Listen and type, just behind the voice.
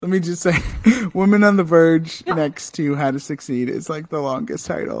me just say, Women on the Verge next to How to Succeed is like the longest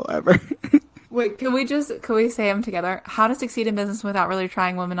title ever. Wait, can we say them together? How to Succeed in Business Without Really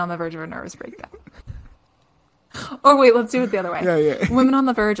Trying, Women on the Verge of a Nervous Breakdown. Or wait, let's do it the other way. Yeah. Women on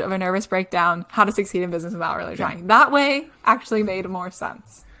the Verge of a Nervous Breakdown, How to Succeed in Business Without Really Trying. That way actually made more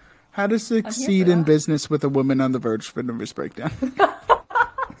sense. How to Succeed in Business with a Woman on the Verge of a Nervous Breakdown.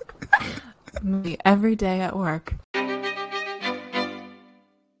 Every day at work.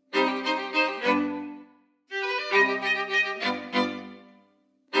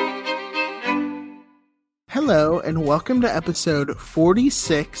 Hello, and welcome to episode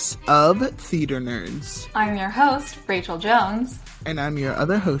 46 of Theater Nerds. I'm your host, Rachel Jones. And I'm your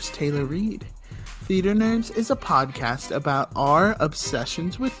other host, Taylor Reed. Theater Nerds is a podcast about our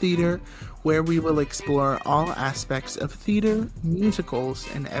obsessions with theater, where we will explore all aspects of theater, musicals,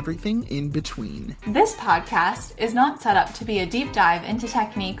 and everything in between. This podcast is not set up to be a deep dive into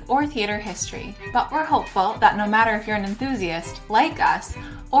technique or theater history, but we're hopeful that no matter if you're an enthusiast like us,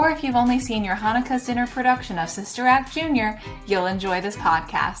 or if you've only seen your Hanukkah's dinner production of Sister Act Jr., you'll enjoy this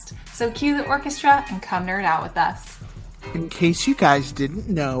podcast. So cue the orchestra and come nerd out with us. In case you guys didn't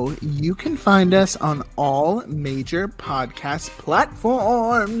know, you can find us on all major podcast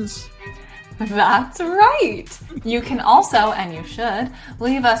platforms. That's right! You can also, and you should,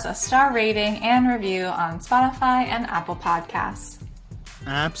 leave us a star rating and review on Spotify and Apple Podcasts.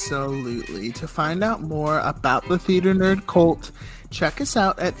 Absolutely. To find out more about the Theater Nerd cult, check us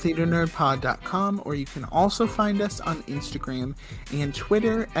out at theaternerdpod.com, or you can also find us on Instagram and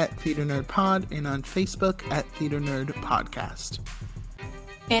Twitter at theaternerdpod and on Facebook at Theater Nerd Podcast.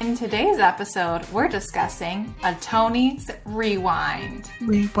 In today's episode, we're discussing a Tony's Rewind.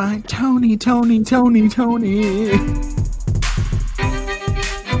 Rewind, Tony.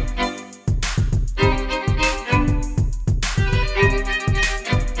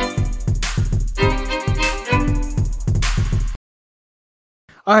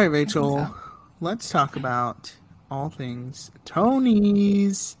 All right, Rachel, let's talk about all things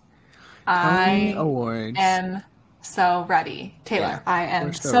Tonys. Tony Awards. I am so ready. Taylor, Yeah, I am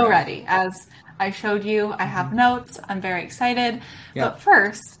we're so ready. As I showed you, I have notes. I'm very excited. Yeah. But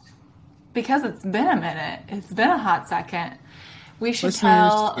first, because it's been a minute, it's been a hot second, we should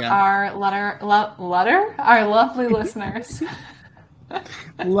tell our our lovely listeners.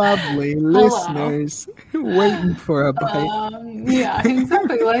 Lovely listeners waiting for a bite. Yeah,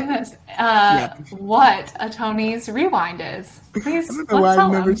 exactly like this. What a Tony's Rewind is. Please, I don't know why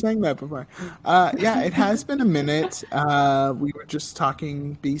I've never sang that before. It has been a minute. We were just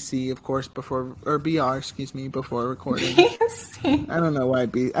talking BC, of course, before recording. BC. I don't know why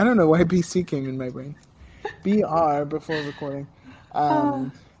BC came in my brain. BR before recording.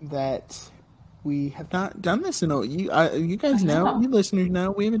 That we have not done this in a while. You guys know, you listeners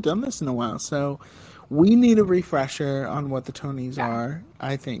know, we haven't done this in a while. So we need a refresher on what the Tonys are.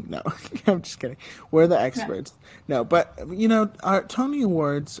 I think. No, I'm just kidding. We're the experts. Yeah. No, but, our Tony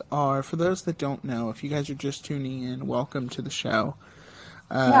Awards are, for those that don't know, if you guys are just tuning in, welcome to the show.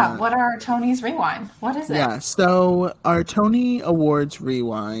 What are our Tonys Rewind? What is it? Yeah, so our Tony Awards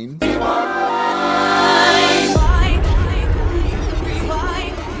Rewind.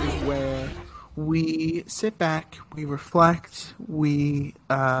 We sit back, we reflect, we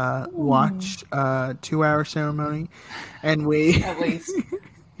watch a 2-hour ceremony, and we... At least.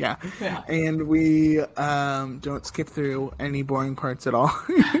 yeah. And we don't skip through any boring parts at all.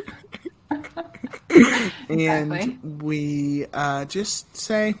 And we just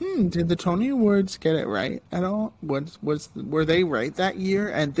say, did the Tony Awards get it right at all? Were they right that year?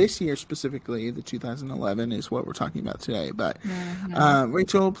 And this year specifically, the 2011 is what we're talking about today. But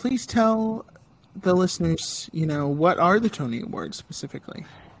Rachel, please tell the listeners, what are the Tony Awards specifically?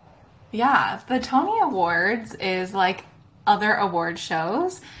 Yeah, the Tony Awards is like other award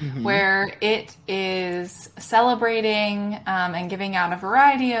shows where it is celebrating and giving out a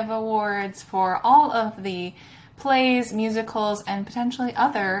variety of awards for all of the plays, musicals, and potentially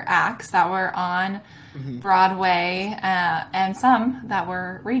other acts that were on Broadway and some that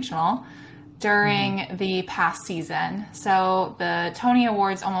were regional during the past season. So the Tony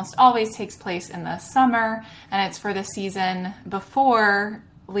Awards almost always takes place in the summer, and it's for the season before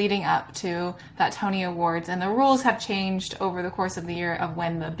leading up to that Tony Awards. And the rules have changed over the course of the year of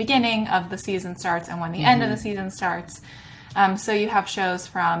when the beginning of the season starts and when the end of the season starts. So you have shows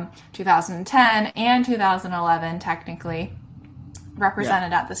from 2010 and 2011 technically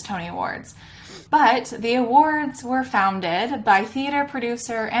represented at this Tony Awards. But the awards were founded by theater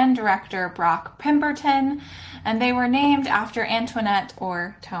producer and director Brock Pemberton, and they were named after Antoinette,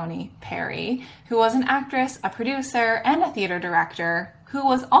 or Tony Perry, who was an actress, a producer, and a theater director who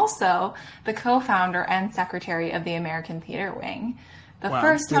was also the co-founder and secretary of the American Theater Wing. The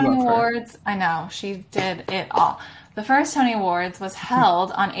first Tony Awards, I know, she did it all. The first Tony Awards was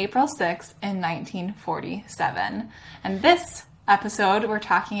held on April 6th in 1947. And this episode, we're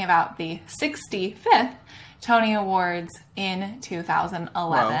talking about the 65th Tony Awards in 2011.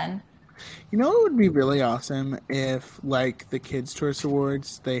 Wow. You know what would be really awesome if, like, the Kids' Choice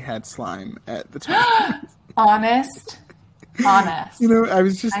Awards, they had slime at the time. Honest. You know, I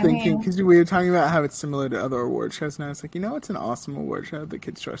was just thinking, because we were talking about how it's similar to other award shows, and I was like, you know, it's an awesome award show, the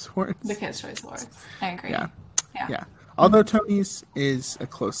Kids' Choice Awards. The Kids' Choice Awards. I agree. Yeah. Although Tony's is a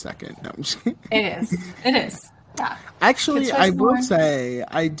close second. No, I'm just kidding. It is. Yeah. Actually, I will say,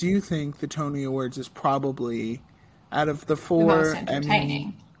 I do think the Tony Awards is probably, out of the four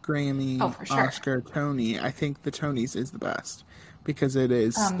Emmy, Grammy, Oscar, Tony, I think the Tonys is the best. Because it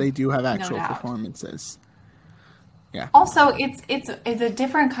is, they do have actual performances. Yeah. Also, it's a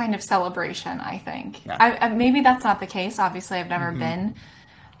different kind of celebration, I think. Yeah. Maybe that's not the case. Obviously, I've never been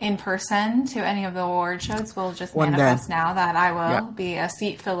in person to any of the award shows. We'll just manifest now that I will be a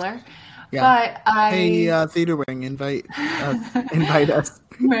seat filler. Yeah. But hey, Theater Wing, invite us.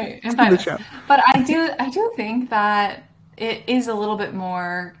 Right, invite us. But I do think that it is a little bit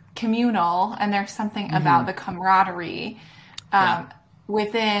more communal, and there's something about the camaraderie.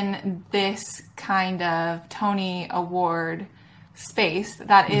 Within this kind of Tony Award space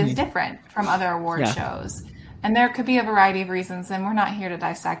that is different from other award shows. And there could be a variety of reasons, and we're not here to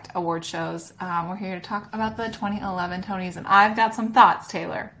dissect award shows. We're here to talk about the 2011 Tonys, and I've got some thoughts,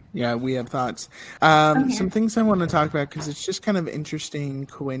 Taylor. Yeah, we have thoughts. Some things I want to talk about because it's just kind of interesting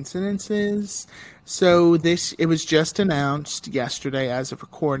coincidences. So it was just announced yesterday, as of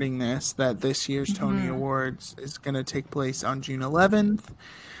recording this, that this year's Tony Awards is going to take place on June 11th,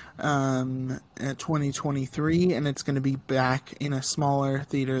 2023, and it's going to be back in a smaller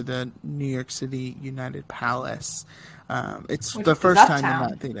theater, the New York City United Palace. It's the first time in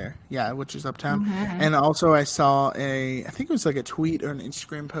that theater. Yeah, which is Uptown. And also I saw I think it was like a tweet or an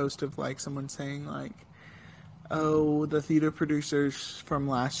Instagram post of like someone saying like, oh, the theater producers from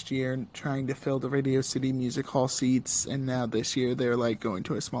last year trying to fill the Radio City Music Hall seats, and now this year they're like going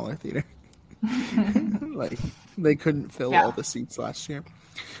to a smaller theater. Like they couldn't fill all the seats last year,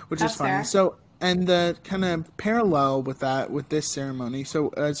 which is funny. Fair. So, and the kind of parallel with that, with this ceremony, so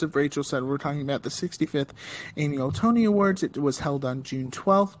as Rachel said, we're talking about the 65th Annual Tony Awards. It was held on June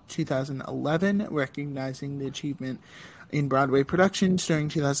 12th, 2011, recognizing the achievement in Broadway productions during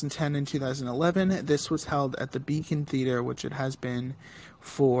 2010 and 2011. This was held at the Beacon Theater, which it has been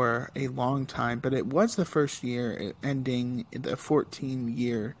for a long time, but it was the first year ending the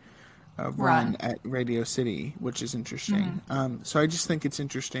 14-year run at Radio City, which is interesting. So I just think it's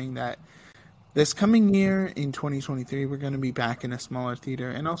interesting that this coming year, in 2023, we're going to be back in a smaller theater.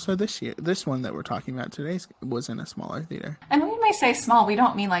 And also this year, this one that we're talking about today was in a smaller theater. And when we say small, we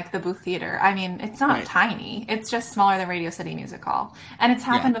don't mean like the Booth Theater. I mean, it's not tiny. It's just smaller than Radio City Music Hall. And it's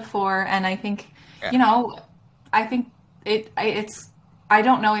happened before. And I think, I think it's, I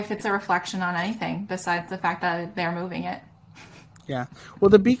don't know if it's a reflection on anything besides the fact that they're moving it. Yeah. Well,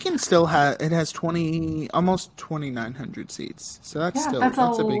 the Beacon still has, it has almost 2,900 seats. So that's a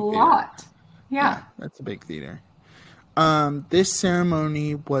big lot. Theater. Yeah, that's a big theater. This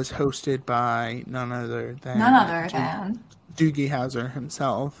ceremony was hosted by none other than Doogie Howser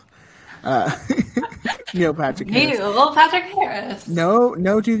himself. Neil Patrick Harris. Neil Patrick Harris. No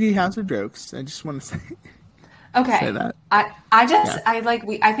Doogie Howser jokes. I just want to say. Okay. Say that.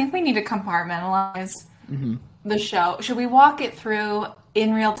 I think we need to compartmentalize the show. Should we walk it through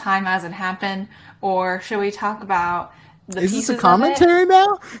in real time as it happened, or should we talk about the pieces of it? Is this a commentary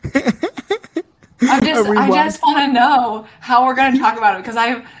now? I just want to know how we're going to talk about it, because I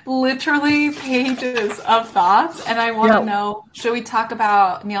have literally pages of thoughts, and I want to know, should we talk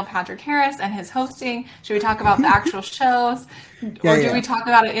about Neil Patrick Harris and his hosting? Should we talk about the actual shows? Or do we talk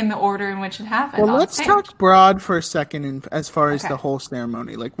about it in the order in which it happened? Well, let's talk broad for a second as far as the whole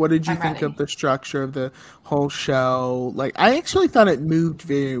ceremony. Like, what did you think of the structure of the whole show? Like, I actually thought it moved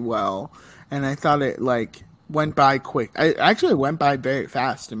very well, and I thought it, like, went by quick. I actually went by very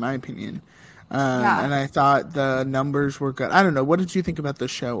fast, in my opinion. And I thought the numbers were good. I don't know. What did you think about the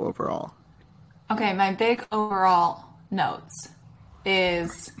show overall? Okay, my big overall notes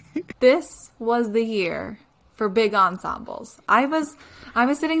is this was the year for big ensembles. I was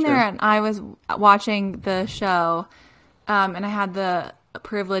sitting there and I was watching the show, and I had the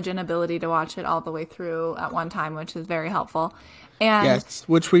privilege and ability to watch it all the way through at one time, which is very helpful. And yes,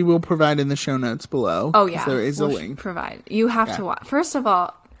 which we will provide in the show notes below. Oh yeah, there is a link. You have to watch. First of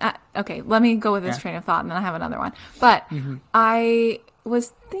all. Okay, let me go with this train of thought, and then I have another one. But I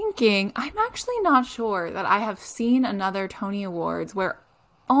was thinking, I'm actually not sure that I have seen another Tony Awards where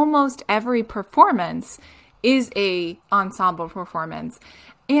almost every performance is a ensemble performance.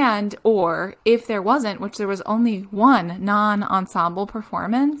 And, or if there wasn't, which there was only one non-ensemble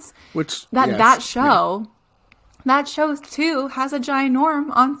performance, which that show too has a ginorm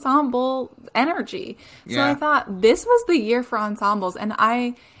ensemble energy. So I thought this was the year for ensembles, and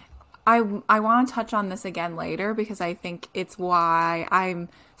I want to touch on this again later because I think it's why I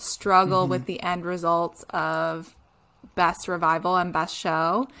struggle with the end results of Best Revival and Best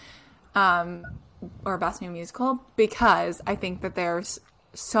Show, or Best New Musical, because I think that there's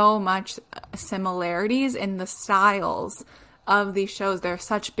so much similarities in the styles of these shows. They're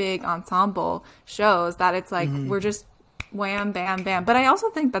such big ensemble shows that it's like we're just wham, bam, bam. But I also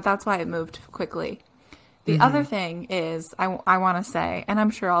think that that's why it moved quickly. The other thing is, I want to say, and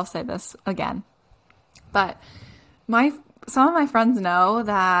I'm sure I'll say this again, but some of my friends know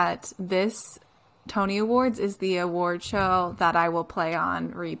that this Tony Awards is the award show that I will play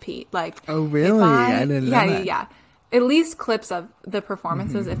on repeat. Like, oh really? I didn't know that. Yeah. At least clips of the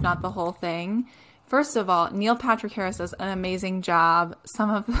performances, if not the whole thing. First of all, Neil Patrick Harris does an amazing job. Some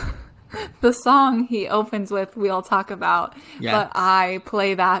of the song he opens with, we'll talk about, but I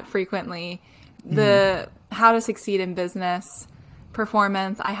play that frequently. The How to Succeed in Business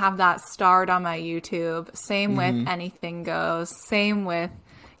performance, I have that starred on my YouTube. Same with Anything Goes. Same with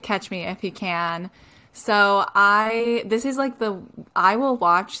Catch Me If You Can. So this is like I will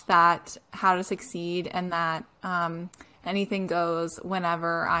watch that How to Succeed and that Anything Goes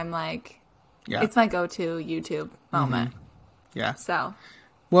whenever I'm like, it's my go-to YouTube moment. Yeah. So.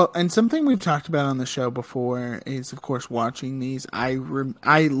 Well, and something we've talked about on the show before is, of course, watching these. I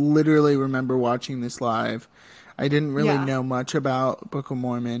literally remember watching this live. I didn't really know much about Book of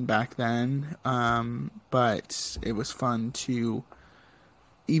Mormon back then, but it was fun to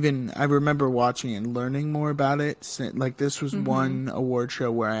I remember watching and learning more about it. Like, this was one award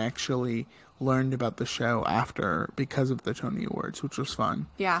show where I actually learned about the show because of the Tony Awards, which was fun.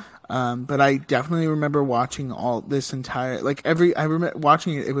 Yeah. But I definitely remember watching all this entire, like I remember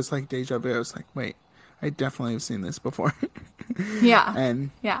watching it. It was like deja vu. I was like, wait, I definitely have seen this before.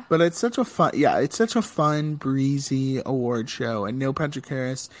 But it's such a fun, breezy award show. And Neil Patrick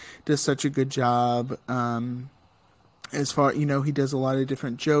Harris does such a good job. As far, he does a lot of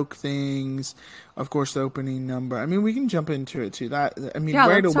different joke things. Of course, the opening number. I mean, we can jump into it too. Right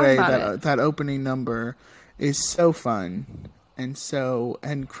away, that opening number is so fun and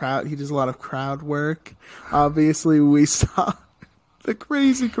crowd. He does a lot of crowd work. Obviously, we saw the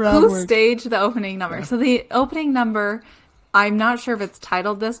crazy crowd work. Who staged the opening number? Yeah. So the opening number, I'm not sure if it's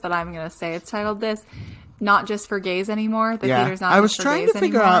titled this, but I'm going to say it's titled this. Not Just for Gays Anymore. The theater's not. I was trying to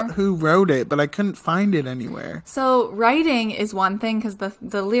figure out who wrote it, but I couldn't find it anywhere. So writing is one thing because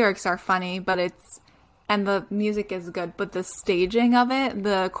the lyrics are funny, but and the music is good, but the staging of it,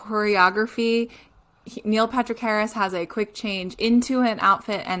 the choreography, Neil Patrick Harris has a quick change into an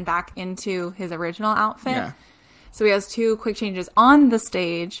outfit and back into his original outfit. Yeah. So he has two quick changes on the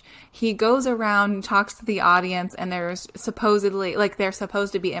stage. He goes around and talks to the audience, and there's supposedly, like, they're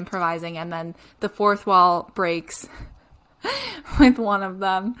supposed to be improvising, and then the fourth wall breaks with one of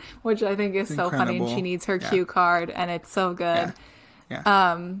them, which I think is so funny. And she needs her cue card, and it's so good.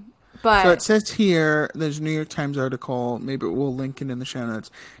 Yeah. So it says here, there's a New York Times article, maybe we'll link it in the show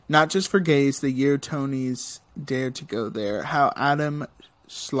notes. Not Just for Gays, the year Tonys dared to go there. How Adam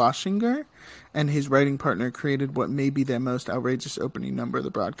Schlesinger and his writing partner created what may be the most outrageous opening number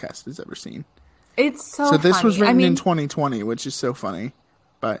the broadcast has ever seen. It's so this funny. Was written in 2020, which is so funny.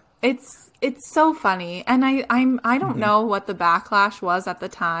 But it's so funny, and I don't know what the backlash was at the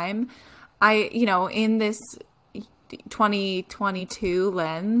time. In this 2022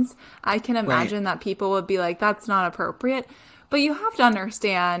 lens, I can imagine that people would be like, "That's not appropriate." But you have to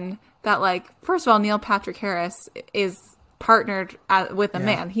understand that, like, first of all, Neil Patrick Harris is partnered with a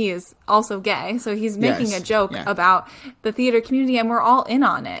man. He is also gay, so he's making a joke about the theater community, and we're all in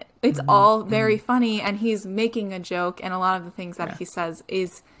on it. It's all very funny, and he's making a joke, and a lot of the things that he says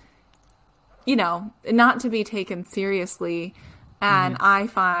is, not to be taken seriously. And I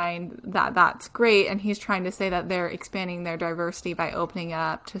find that that's great. And he's trying to say that they're expanding their diversity by opening it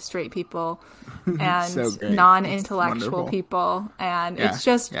up to straight people and non-intellectual people. And it's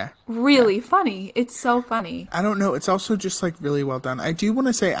just really funny. It's so funny. I don't know. It's also just like really well done. I do want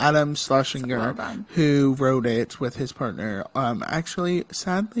to say Adam Schlesinger, who wrote it with his partner, actually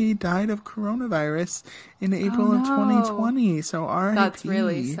sadly died of coronavirus in April of 2020. So R.I.P. That's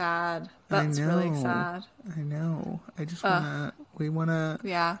really sad. That's really sad. I know. I just we want to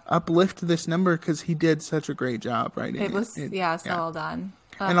Yeah. uplift this number because he did such a great job writing it. It was, so well done.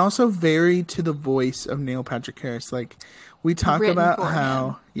 And also very to the voice of Neil Patrick Harris. Like, we talk about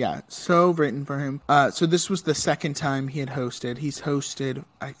how, so written for him. So this was the second time he had hosted. He's hosted,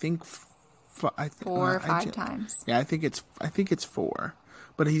 I think, 4 or 5 times. Yeah, I think it's 4.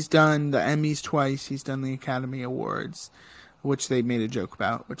 But he's done the Emmys twice. He's done the Academy Awards, which they made a joke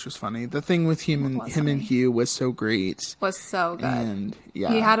about, which was funny. The thing with him and Hugh was so great. Was so good. And he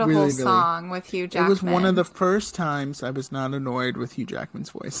had a whole song with Hugh Jackman. It was one of the first times I was not annoyed with Hugh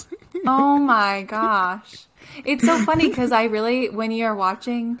Jackman's voice. Oh my gosh. It's so funny because when you're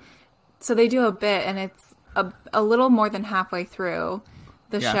watching, so they do a bit and it's a little more than halfway through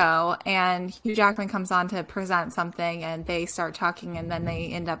the show, and Hugh Jackman comes on to present something and they start talking, and then they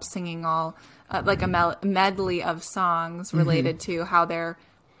end up singing all like a medley of songs related to how they're,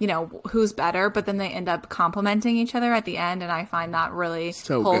 who's better, but then they end up complimenting each other at the end, and I find that really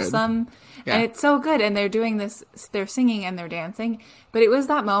wholesome. Yeah. And it's so good, and they're doing this, they're singing and they're dancing, but it was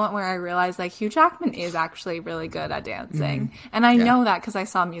that moment where I realized, like, Hugh Jackman is actually really good at dancing, and I know that because I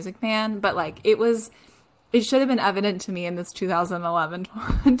saw Music Man, but like, it should have been evident to me in this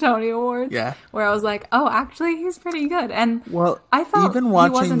 2011 Tony Awards, where I was like, oh, actually, he's pretty good. And I felt even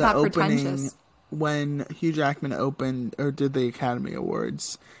watching he wasn't the that opening, pretentious. When Hugh Jackman opened or did the Academy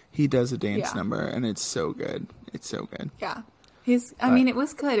Awards, he does a dance number, and it's so good. It's so good. Yeah. It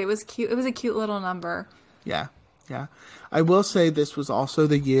was good. It was cute. It was a cute little number. Yeah. Yeah. I will say this was also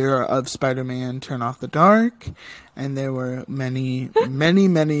the year of Spider-Man Turn Off the Dark, and there were many, many,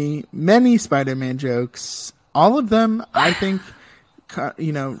 many, many Spider-Man jokes. All of them, I think,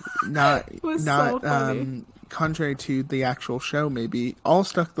 not contrary to the actual show, maybe, all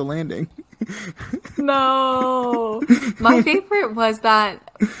stuck the landing. No. My favorite was that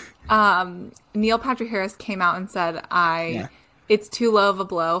Neil Patrick Harris came out and said, it's too low of a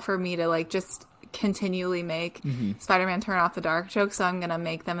blow for me to, like, just continually make Spider-Man Turn Off the Dark jokes, so I'm going to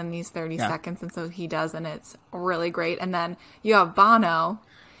make them in these 30 seconds, and so he does, and it's really great. And then you have Bono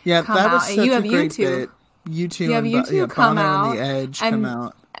come that out, was such and you have a great U2. bit. U2 you have U2 come Bono out, and The Edge come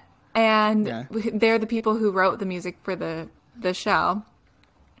out. And they're the people who wrote the music for the show.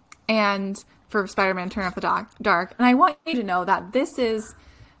 And for Spider-Man Turn Off the Dark. And I want you to know that this is,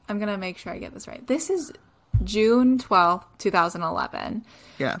 I'm going to make sure I get this right. This is June 12th, 2011.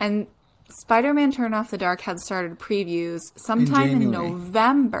 Yeah. And Spider-Man Turn Off the Dark had started previews sometime in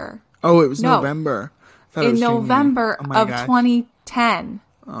November. Oh, it was November. In November of 2010.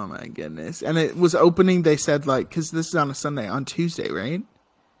 Oh my goodness. And it was opening, they said, like, because this is on a Sunday, on Tuesday, right?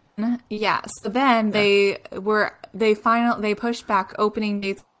 Yeah. So then they pushed back opening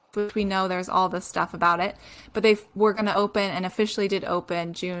dates, which we know there's all this stuff about it, but they were going to open and officially did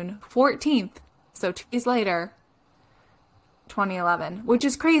open June 14th. So 2 days later, 2011, which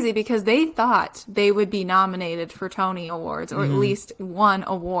is crazy because they thought they would be nominated for Tony Awards or at least one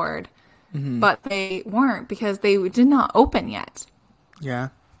award, but they weren't because they did not open yet. Yeah.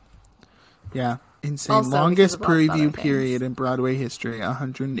 Yeah. Insane. Also, longest preview period in Broadway history,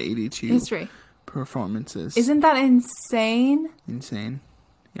 182 performances. Isn't that insane? Insane.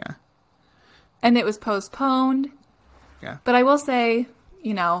 Yeah. And it was postponed. Yeah. But I will say,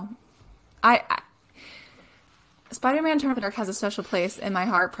 I Spider-Man Turn Off the Dark has a special place in my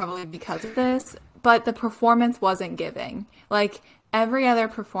heart probably because of this, but the performance wasn't giving. Like, every other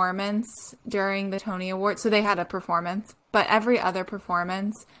performance during the Tony Awards, so they had a performance, but every other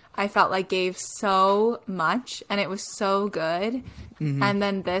performance I felt like gave so much, and it was so good. And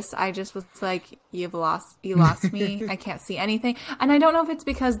then this, I just was like, you lost me. I can't see anything. And I don't know if it's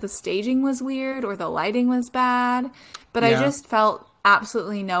because the staging was weird or the lighting was bad, but I just felt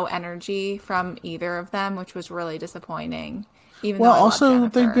absolutely no energy from either of them, which was really disappointing. Even though I love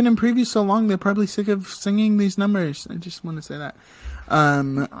Jennifer. They've been in previews so long, they're probably sick of singing these numbers. I just want to say that.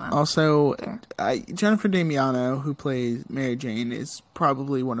 Jennifer Damiano, who plays Mary Jane, is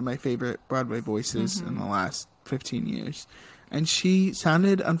probably one of my favorite Broadway voices in the last 15 years. And she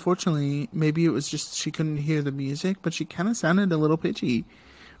sounded, unfortunately, maybe it was just she couldn't hear the music, but she kind of sounded a little pitchy,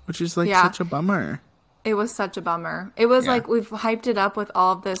 which is like such a bummer. It was such a bummer. It was like we've hyped it up with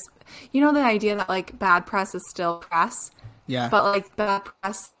all of this. The idea that like bad press is still press. Yeah. But like bad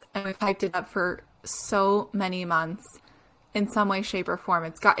press, and we've hyped it up for so many months in some way, shape, or form.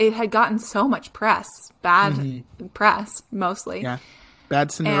 It had gotten so much press. Bad press, mostly. Yeah.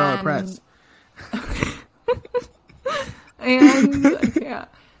 Bad Cinderella press.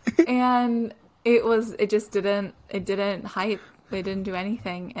 And it just didn't hype. They didn't do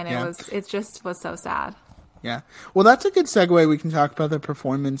anything, and it just was so sad. Yeah. Well, that's a good segue. We can talk about the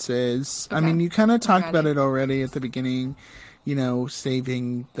performances. Okay. I mean, you kind of talked about it already at the beginning, you know,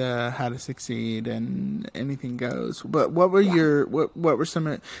 saving the How to Succeed and Anything Goes. But what were what were some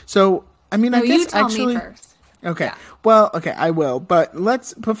of so I mean, I guess you tell me first. Okay. Yeah. Well, okay, I will. But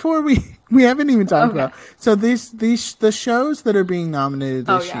before we haven't even talked about. So the shows that are being nominated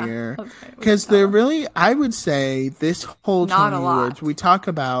this year, because they're really, I would say, this whole Tony Awards, we talk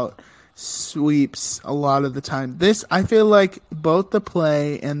about sweeps a lot of the time. I feel like both the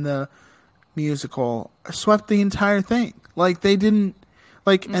play and the musical swept the entire thing. Like they didn't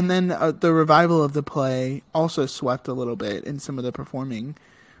and then the revival of the play also swept a little bit in some of the performing,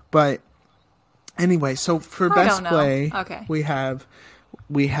 but. Anyway, so for best play, we have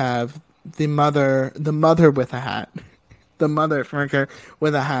the mother with a hat, the mother Fricker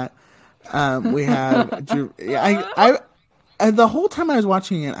with a hat. We have the whole time I was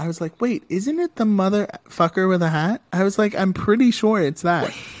watching it, I was like, wait, isn't it the mother fucker with a hat? I was like, I'm pretty sure it's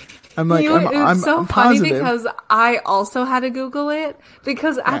that. I'm like, I'm so funny positive. Because I also had to Google it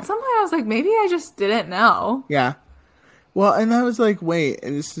because at some point I was like, maybe I just didn't know. Yeah. Well, and I was like, wait,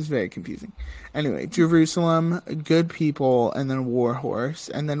 this is very confusing. Anyway, Jerusalem, Good People, and then War Horse.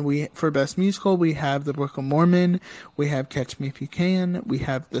 And then for Best Musical, we have The Book of Mormon, we have Catch Me If You Can, we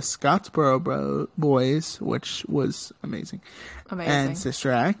have The Scottsboro Boys, which was amazing. And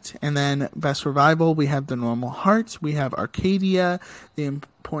Sister Act. And then Best Revival, we have The Normal Hearts, we have Arcadia, The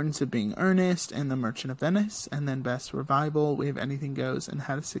Importance of Being Earnest, and The Merchant of Venice. And then Best Revival, we have Anything Goes and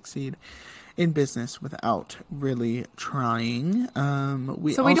How to Succeed in Business Without Really Trying.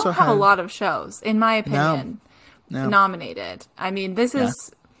 We don't have a lot of shows, in my opinion, nominated. I mean, this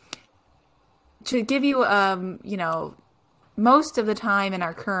is to give you, you know, most of the time in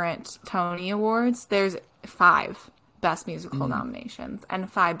our current Tony Awards, there's 5 Best Musical nominations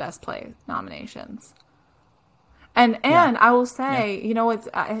and 5 Best Play nominations. And I will say, you know, what's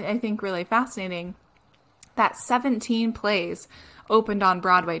I think really fascinating, that 17 plays opened on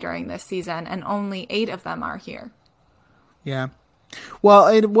Broadway during this season, and only 8 of them are here. Yeah. Well,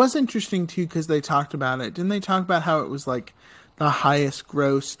 it was interesting, too, because they talked about it. Didn't they talk about how it was, like, the highest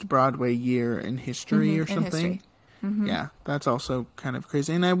grossed Broadway year in history or something? In history. Mm-hmm. Yeah, that's also kind of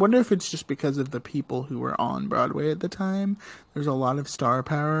crazy. And I wonder if it's just because of the people who were on Broadway at the time. There's a lot of star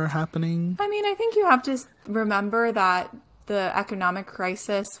power happening. I mean, I think you have to remember that the economic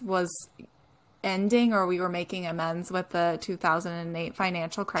crisis was ending, or we were making amends with the 2008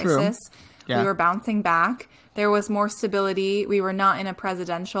 financial crisis. Yeah. We were bouncing back. There was more stability. We were not in a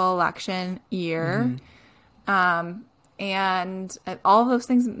presidential election year. And all those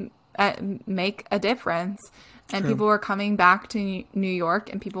things make a difference. And people were coming back to New York,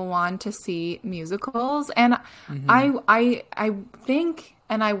 and people wanted to see musicals. And I think,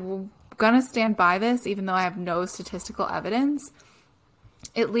 and I'm going to stand by this, even though I have no statistical evidence,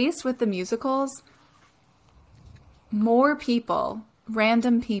 at least with the musicals, more people,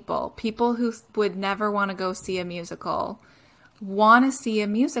 random people who would never want to go see a musical, want to see a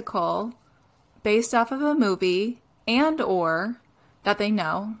musical based off of a movie and or that they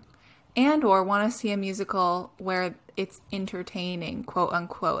know, and or want to see a musical where it's entertaining, quote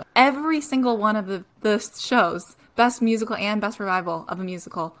unquote. Every single one of the shows, Best Musical and Best Revival of a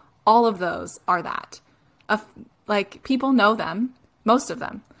Musical, all of those are that. Like, people know them. Most of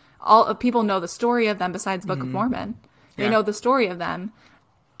them. All people know the story of them besides Book of Mormon. They know the story of them.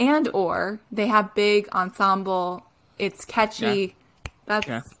 And or they have big ensemble. It's catchy. That's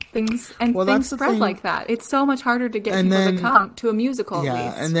things. And things spread like that. It's so much harder to get people to come to a musical, at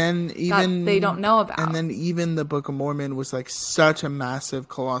least. And then even... that they don't know about. And then even the Book of Mormon was like such a massive,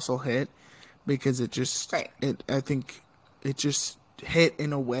 colossal hit. Because it just... I think it just hit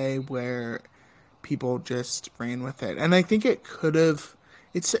in a way where people just ran with it. And I think it could have...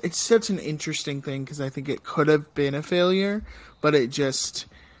 It's such an interesting thing because I think it could have been a failure, but it just,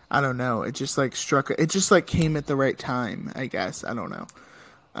 I don't know. It just like it just like came at the right time, I guess. I don't know.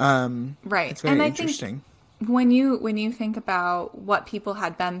 Right. It's very interesting. Think when you think about what people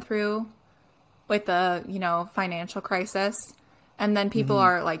had been through with the, you know, financial crisis, and then people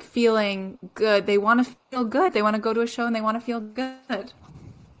are like feeling good. They want to feel good. They want to go to a show and they want to feel good.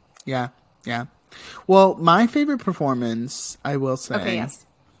 Yeah. Yeah. Well, my favorite performance, I will say. Okay, yes.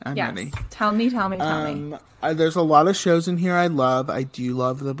 I'm ready. Tell me. There's a lot of shows in here I love. I do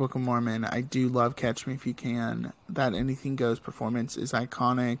love The Book of Mormon. I do love Catch Me If You Can. That Anything Goes performance is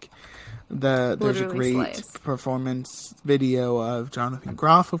iconic. There's a great performance video of Jonathan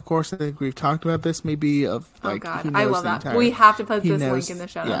Groff, of course. I think we've talked about this, maybe, of like, oh God, I love that. We have to put this link in the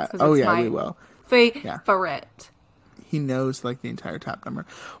show notes. We will. Favorite. He knows like the entire top number.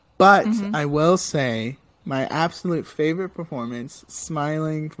 But I will say my absolute favorite performance,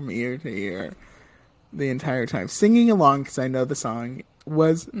 smiling from ear to ear the entire time, singing along because I know the song,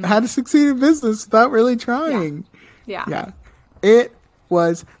 was How to Succeed in Business Without Really Trying. Yeah. It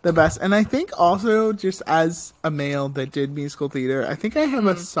was the best. And I think also, just as a male that did musical theater, I think I have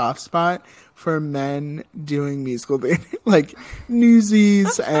a soft spot for men doing musical theater, like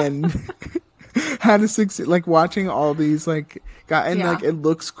Newsies and How to Succeed, like watching all these like guys, and like it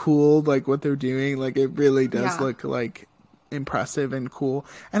looks cool, like what they're doing, like it really does look like impressive and cool.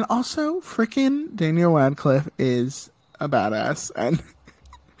 And also freaking Daniel Radcliffe is a badass, and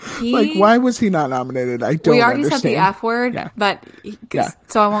like, why was he not nominated? I don't. We already said the F word, but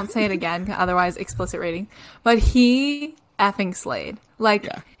so I won't say it again. Otherwise, explicit rating. But he effing slayed. Like,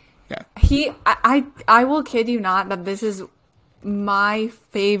 I will kid you not that this is my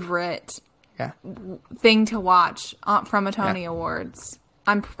favorite thing to watch from a Tony Awards.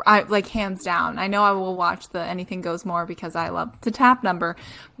 I like hands down. I know I will watch the Anything Goes More because I love the tap number,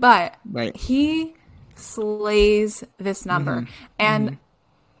 but he slays this number. And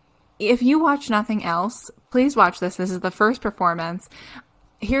if you watch nothing else, please watch this. This is the first performance.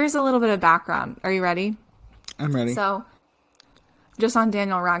 Here's a little bit of background. Are you ready? I'm ready. So, just on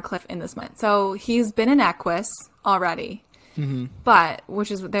Daniel Radcliffe in this moment. So, he's been in Equus already. But,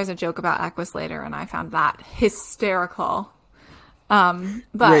 there's a joke about Equus later, and I found that hysterical. But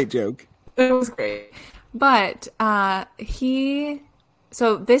great joke. It was great. But,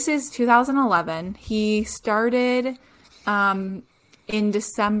 so this is 2011. He started, in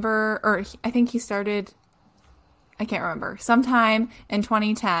December, or I think he started, I can't remember, sometime in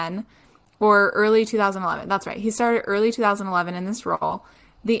 2010 or early 2011. That's right. He started early 2011 in this role.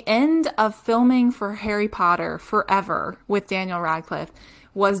 The end of filming for Harry Potter Forever with Daniel Radcliffe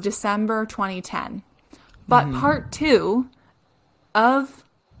was December 2010. But part 2 of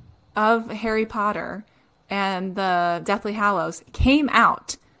Harry Potter and the Deathly Hallows came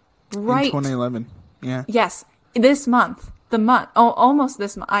out in 2011. Yeah. Yes. This month. Almost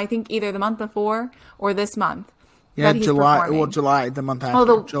this month. I think either the month before or this month. Yeah, July. Performing. Well, July, the month after. Oh,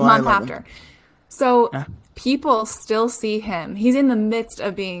 the July month 11th. After. So people still see him. He's in the midst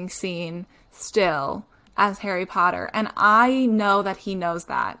of being seen still as Harry Potter. And I know that he knows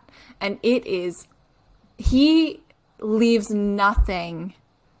that. And he leaves nothing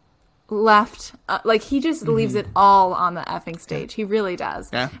left, like he just leaves it all on the effing stage. He really does.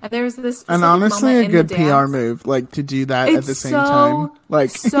 And there's this, and honestly, a good PR move, like to do that at the same time, like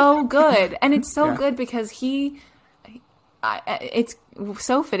so good. And it's so good because it's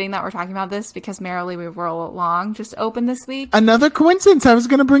so fitting that we're talking about this because Merrily We Roll Along just opened this week. Another coincidence. I was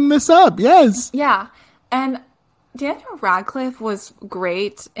going to bring this up. Yes. Yeah, and Daniel Radcliffe was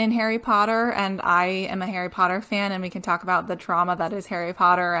great in Harry Potter, and I am a Harry Potter fan, and we can talk about the trauma that is Harry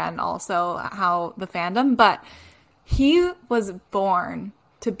Potter and also how the fandom, but he was born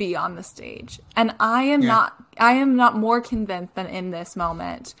to be on the stage. And I am not more convinced than in this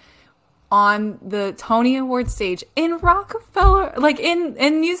moment on the Tony Award stage in Rockefeller, like in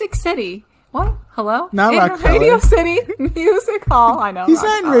Music City. What? Hello? Not in Rockefeller. Radio City Music Hall. I know. He's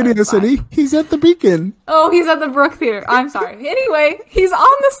not in Radio City. He's at the Beacon. Oh, he's at the Brook Theater. I'm sorry. Anyway, he's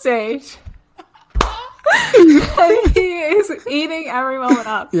on the stage. And he is eating every moment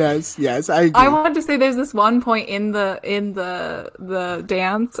up. Yes, I agree. I wanted to say there's this one point in the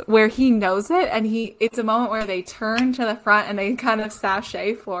dance where he knows it, and it's a moment where they turn to the front and they kind of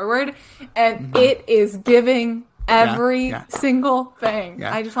sashay forward, and it is giving every single thing.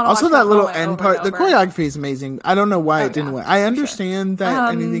 I just want to also watch that little end part. The choreography is amazing. I don't know why it didn't win. I understand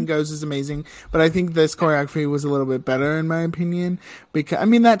that Anything Goes is amazing, but I think this choreography was a little bit better in my opinion. Because I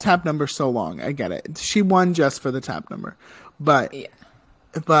mean that tap number's so long. I get it. She won just for the tap number, but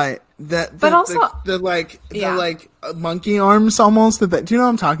the monkey arms almost. Do you know what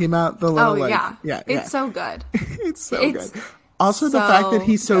I'm talking about? The little it's so good. It's so good. Also, the fact that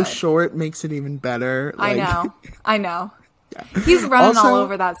he's so short makes it even better. Like, I know. Yeah. He's running all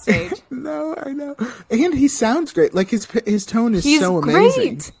over that stage. No, I know. And he sounds great. Like his tone is so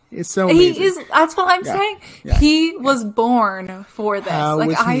amazing. Great. It's so amazing. He is. That's what I'm saying. Yeah. He was born for this. How like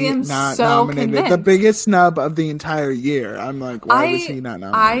was I he am not so nominated? convinced. The biggest snub of the entire year. I'm like, why was he not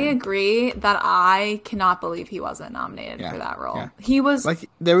nominated? I agree that I cannot believe he wasn't nominated for that role. Yeah. He was like,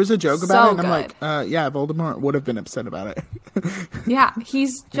 there was a joke about it, and I'm like, Voldemort would have been upset about it. Yeah,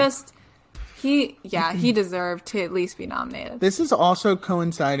 he's just. He deserved to at least be nominated. This is also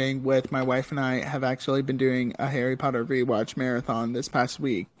coinciding with my wife and I have actually been doing a Harry Potter rewatch marathon this past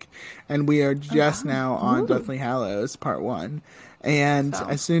week. And we are just now on Deathly Hallows Part 1. And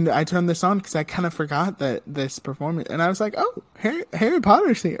as soon as I turned this on, because I kind of forgot that this performance, and I was like, oh, Harry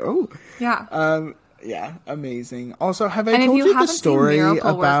Potter's here. Oh. Yeah. Yeah, amazing. Also, have I And if told you you the haven't seen story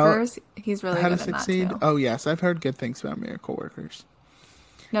Miracle about Workers, he's really How to good in that Succeed? too. Oh, yes, I've heard good things about Miracle Workers.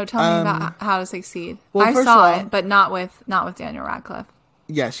 No, tell me about How to Succeed. Well, I first saw of all, it, but not with Daniel Radcliffe.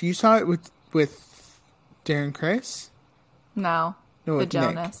 yes, you saw it with Darren Criss? No, No, the with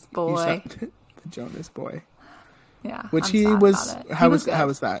Jonas Nick. boy. The Jonas boy. Yeah, Which I'm he sad was. about it. How He was good. how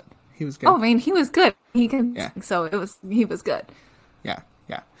was that? He was good. Oh, I mean, he was good. He could. Yeah. So he was good. Yeah,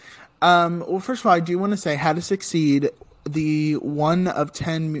 yeah. Well, first of all, I do want to say How to Succeed, the one of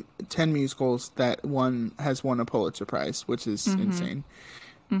 10 musicals that has won a Pulitzer Prize, which is insane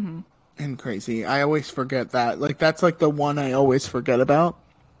and crazy. I always forget that. Like, that's like the one I always forget about.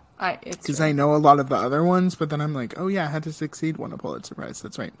 Because I know a lot of the other ones, but then I'm like, oh yeah, How to Succeed won a Pulitzer Prize.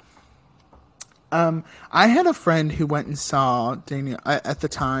 That's right. I had a friend who went and saw Daniel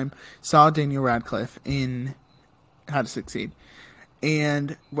Radcliffe in How to Succeed.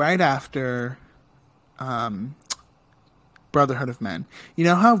 And right after Brotherhood of Men, you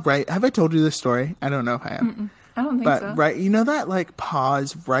know how have I told you this story? I don't know if I have. I don't think But so. right, you know that like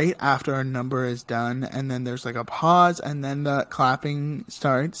pause right after a number is done, and then there's like a pause, and then the clapping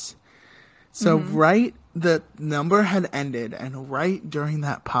starts. So right, the number had ended, and right during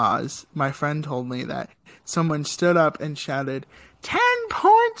that pause, my friend told me that someone stood up and shouted, 10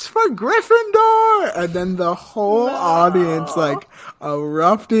 points for Gryffindor! And then the whole audience like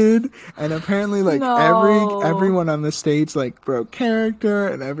erupted, and apparently like everyone on the stage like broke character,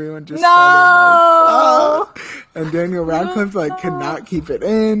 and everyone just started like, oh! And Daniel Radcliffe like could not keep it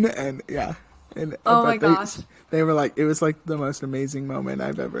in, and yeah. And oh my gosh. They were like, it was like the most amazing moment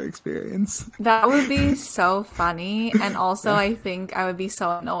I've ever experienced. That would be so funny. And also, I think I would be so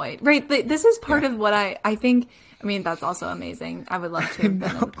annoyed. Right. This is part of what I think. I mean, that's also amazing. I would love to have been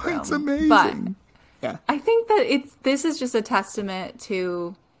in the room. It's amazing. But yeah. I think that this is just a testament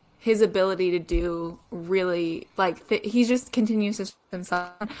to his ability to do really, like, he just continues to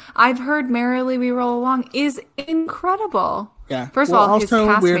himself. I've heard Merrily We Roll Along is incredible. Yeah. First of all, his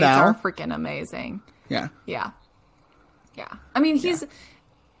castmates are freaking amazing. Yeah. Yeah. Yeah. I mean,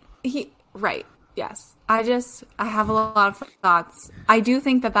 right. Yes. I have a lot of thoughts. I do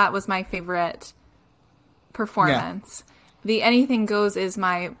think that was my favorite performance. Yeah. The Anything Goes is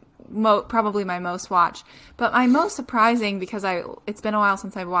probably my most watched, but my most surprising, because it's been a while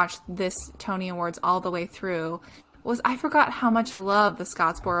since I've watched this Tony Awards all the way through, was I forgot how much I love the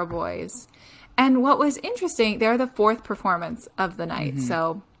Scottsboro Boys. And what was interesting, they're the fourth performance of the night,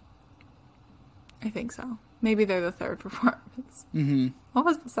 so I think so. Maybe they're the third performance. What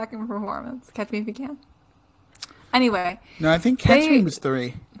was the second performance? Catch Me If You Can? Anyway. No, I think Catch Me was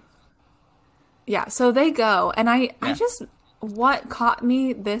 3. Yeah, so they go, and I just, what caught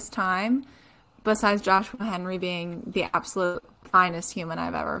me this time, besides Joshua Henry being the absolute finest human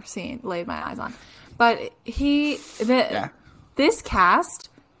I've ever laid my eyes on, but this cast,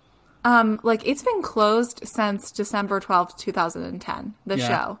 like, it's been closed since December 12th, 2010, the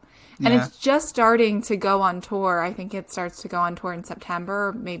show. And it's just starting to go on tour. I think it starts to go on tour in September,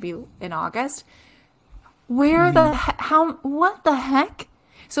 or maybe in August. What the heck?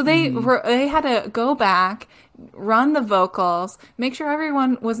 So they had to go back, run the vocals, make sure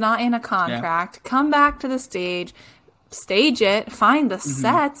everyone was not in a contract, come back to the stage it, find the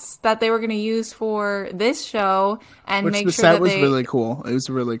sets that they were going to use for this show, and make sure that the set was really cool. It was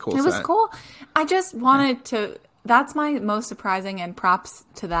a really cool set. It was cool. I just wanted to... That's my most surprising, and props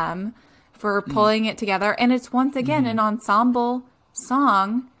to them for pulling it together. And it's, once again, an ensemble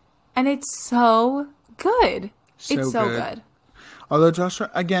song, and it's so good. It's so good. Although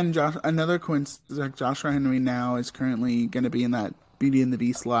another coincidence, like Joshua Henry now is currently going to be in that Beauty and the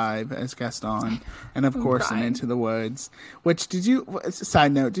Beast live as Gaston, and of course in Into the Woods. Which,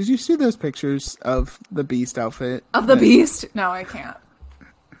 side note, did you see those pictures of the Beast outfit? Of the Beast? No, I can't.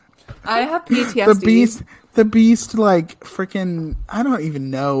 I have PTSD. The Beast, like, freaking, I don't even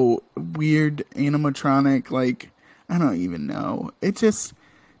know, weird animatronic, like, I don't even know. It just,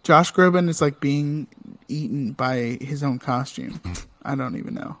 Josh Groban is, like, being eaten by his own costume. I don't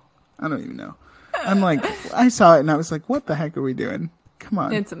even know. I'm like, I saw it and I was like, what the heck are we doing? Come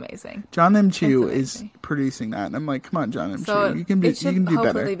on. It's amazing. John M. Chu is producing that. And I'm like, come on, John M. Chu. You can do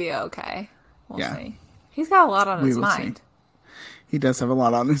better. Hopefully be okay. We'll see. He's got a lot on his mind. See. He does have a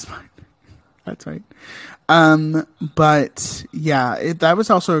lot on his mind. That's right. But yeah, that was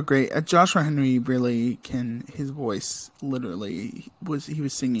also a great. Joshua Henry really his voice literally he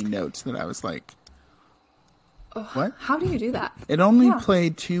was singing notes that I was like, what? How do you do that? It only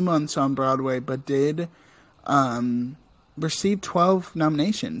played 2 months on Broadway, but did receive 12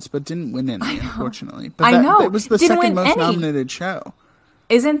 nominations, but didn't win any, unfortunately. But it was the second most nominated show.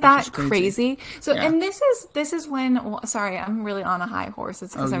 Isn't that crazy? So, yeah. And this is when, well, sorry, I'm really on a high horse.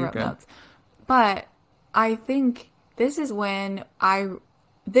 It's because I wrote notes. But I think this is when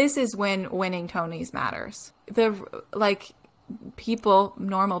winning Tonys matters.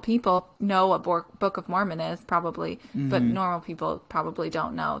 Normal people know what Book of Mormon is probably, but normal people probably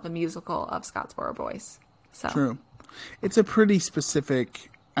don't know the musical of Scottsboro Boys. So true. It's a pretty specific,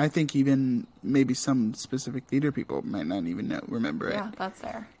 I think even maybe some specific theater people might not even remember it. Yeah, that's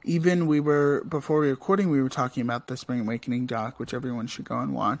fair. Even before we were recording, we were talking about the Spring Awakening doc, which everyone should go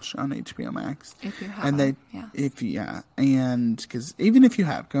and watch on HBO Max. If you have, and because even if you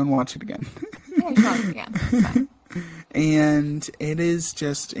have, go and watch it again. Yeah, you should watch it again. It's fine. And it is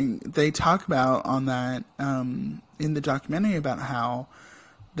just, they talk about on that, in the documentary about how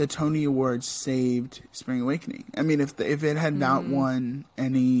the Tony Awards saved Spring Awakening. I mean, if it had not won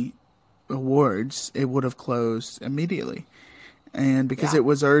any awards, it would have closed immediately. And because it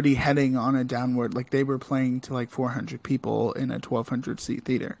was already heading on a downward, like they were playing to like 400 people in a 1,200 seat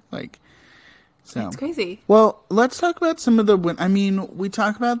theater. Like, so it's crazy. Well, let's talk about some of the. I mean, we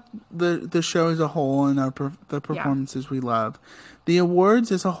talk about the show as a whole and the performances we love. The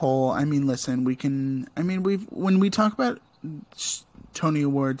awards as a whole. I mean, listen, we can. I mean, when we talk about Tony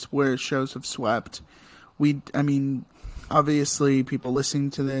Awards where shows have swept, obviously people listening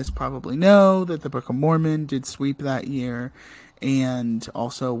to this probably know that the Book of Mormon did sweep that year, and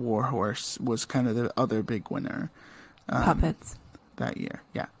also War Horse was kind of the other big winner. Puppets. That year.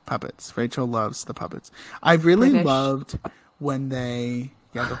 Yeah, Puppets. Rachel loves the Puppets. I really loved when the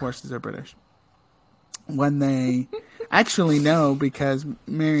horses are British. When they actually know, because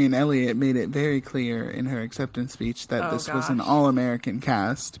Marion Elliott made it very clear in her acceptance speech that this was an all-American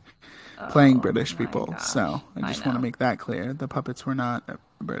cast playing British people. Gosh. So I just want to make that clear. The puppets were not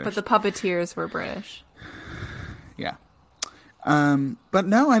British. But the puppeteers were British. Yeah. But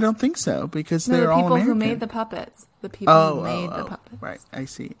no, I don't think so, because they're all American. The people who made the puppets. The people who made the puppets. Right, I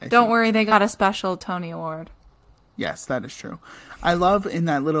see. Don't worry, they got a special Tony Award. Yes, that is true. I love in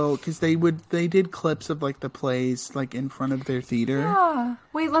that little, because they did clips of like the plays like in front of their theater. Yeah.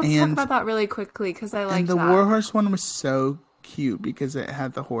 Wait, let's talk about that really quickly, because I like that. And the War Horse one was so cute because it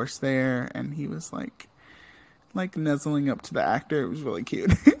had the horse there, and he was like nuzzling up to the actor. It was really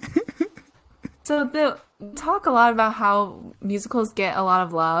cute. So they talk a lot about how musicals get a lot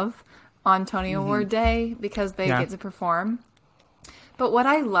of love on Tony Award Day because they get to perform. But what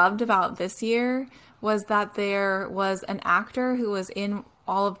I loved about this year was that there was an actor who was in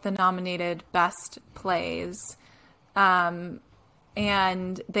all of the nominated best plays. And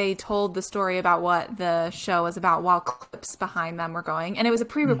they told the story about what the show was about while clips behind them were going. And it was a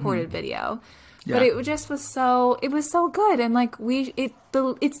pre-recorded video. Yeah. But it just was so good. And like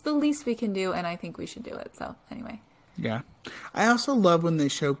it's the least we can do. And I think we should do it. So anyway. Yeah. I also love when they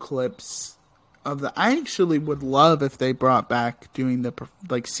show clips of I actually would love if they brought back doing the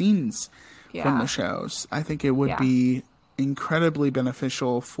scenes from the shows. I think it would be incredibly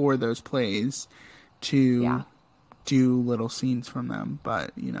beneficial for those plays to do little scenes from them.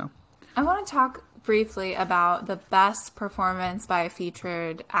 But, I want to talk briefly about the best performance by a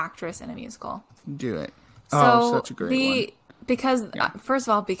featured actress in a musical. Do it. So such a great one. Because, first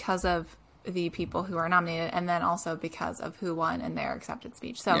of all, because of the people who are nominated, and then also because of who won in their acceptance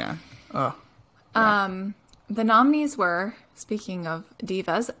speech. So, the nominees were, speaking of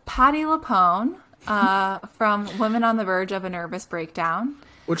divas, Patti LuPone from Women on the Verge of a Nervous Breakdown.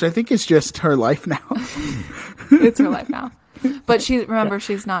 Which I think is just her life now. It's her life now. But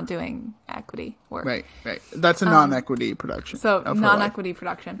she's not doing equity work. Right. That's a non-equity production. So, non-equity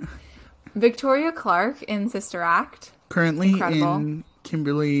production. Victoria Clark in Sister Act. Currently in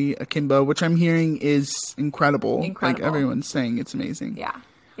Kimberly Akimbo, which I'm hearing is incredible. Like, everyone's saying it's amazing.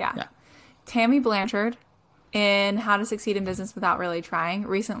 Yeah. Tammy Blanchard in How to Succeed in Business Without Really Trying,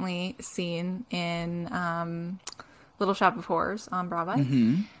 recently seen in Little Shop of Horrors on Broadway.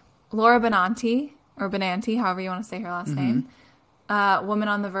 Mm-hmm. Laura Benanti, or Benanti, however you want to say her last name. Woman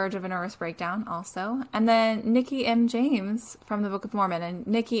on the Verge of a Nervous Breakdown also. And then Nikki M. James from the Book of Mormon. And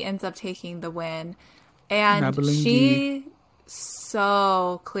Nikki ends up taking the win. And she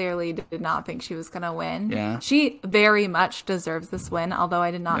so clearly did not think she was going to win. Yeah. She very much deserves this win, although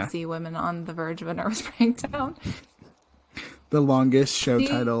I did not see Women on the Verge of a Nervous Breakdown. The longest show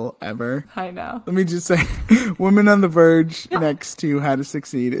title ever. I know. Let me just say, Women on the Verge next to How to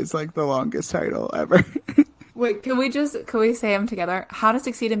Succeed is like the longest title ever. Wait, can we say them together? How to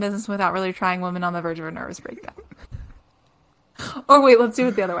Succeed in Business Without Really Trying, Women on the Verge of a Nervous Breakdown. Or wait, let's do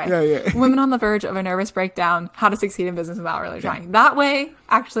it the other way. Yeah. Women on the Verge of a Nervous Breakdown, How to Succeed in Business Without Really Trying. That way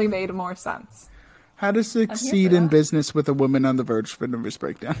actually made more sense. How to succeed in business with a woman on the verge of a nervous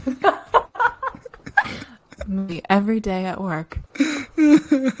breakdown. Every day at work.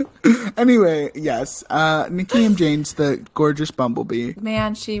 Anyway, yes. Nikki M. James, the gorgeous Bumblebee.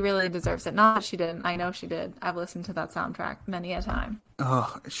 Man, she really deserves it. Not that she didn't. I know she did. I've listened to that soundtrack many a time.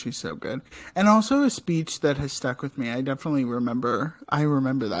 Oh, she's so good. And also a speech that has stuck with me. I definitely remember. I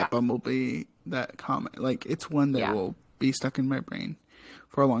remember that Bumblebee, that comment. Like, it's one that will be stuck in my brain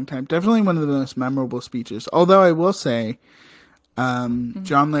for a long time. Definitely one of the most memorable speeches. Although I will say, John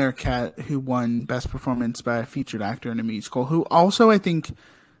Larroquette, who won Best Performance by a Featured Actor in a Musical, who also I think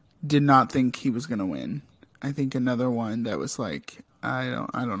did not think he was going to win. I think another one that was like, I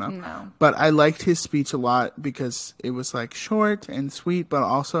don't know. No. But I liked his speech a lot because it was like short and sweet, but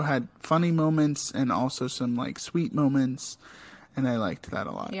also had funny moments and also some like sweet moments. And I liked that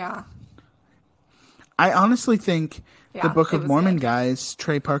a lot. Yeah. I honestly think the Book of Mormon good. guys,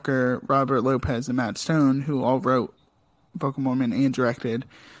 Trey Parker, Robert Lopez, and Matt Stone, who all wrote Book of Mormon and directed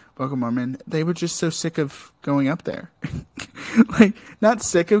Book of Mormon, they were just so sick of going up there. Like, not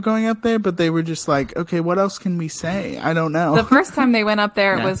sick of going up there, but they were just like, okay, what else can we say? I don't know. The first time they went up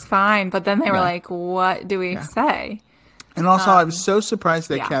there, it was fine, but then they were like, what do we say? And also, I was so surprised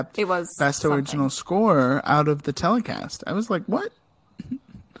they kept it was Best Original Score out of the telecast. I was like, what?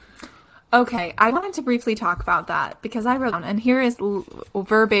 Okay, I wanted to briefly talk about that because I wrote down, and here is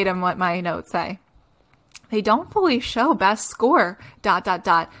verbatim what my notes say. They don't fully show best score, ...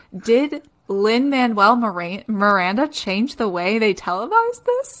 Did Lin-Manuel Miranda change the way they televised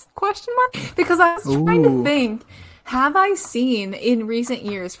this? ? Because I was trying to think, have I seen in recent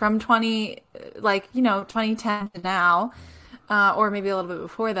years from 2010 to now, or maybe a little bit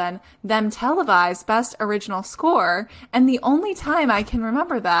before then, them televise best original score? And the only time I can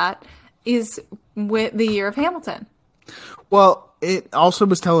remember that is with the year of Hamilton. Well, it also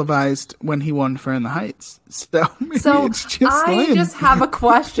was televised when he won Fair in the Heights. So it's just I just have a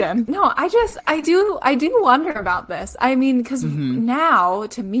question. No, I do wonder about this. I mean, because now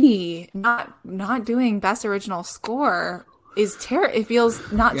to me, not doing best original score is terrible. It feels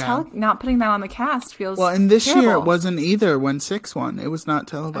not putting that on the cast feels well. And this terrible. year it wasn't either when 6 won. It was not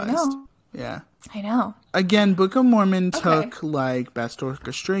televised. I know. Yeah. I know. Again, Book of Mormon took like best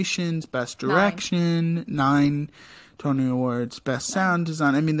orchestrations, best direction, 9 Tony Awards, best sound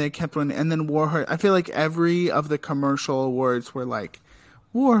design. I mean, they kept winning. And then Warhorse. I feel like every of the commercial awards were like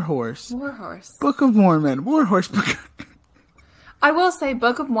Warhorse, Book of Mormon, Warhorse. I will say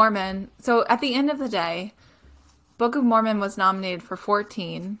Book of Mormon. So at the end of the day, Book of Mormon was nominated for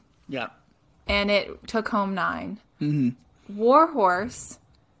 14. Yeah. And it took home 9. Mm-hmm. Warhorse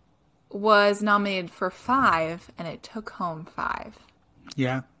was nominated for 5, and it took home 5.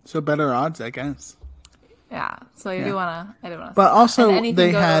 Yeah, so better odds, I guess. Yeah, so I do want to. But also, and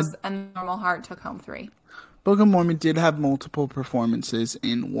they had and Normal Heart took home 3. Book of Mormon did have multiple performances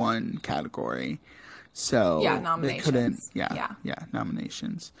in one category, so nominations. They couldn't.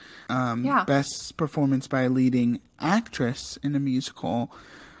 Nominations. Best performance by a leading actress in a musical.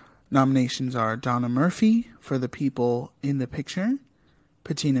 Nominations are Donna Murphy for The People in the Picture.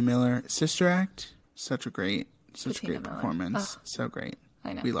 Patina Miller, Sister Act, such a great performance. So great.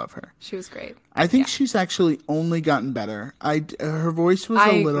 I know. We love her. She was great. I think she's actually only gotten better. Her voice was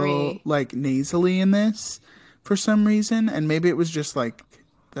a little like nasally in this for some reason, and maybe it was just like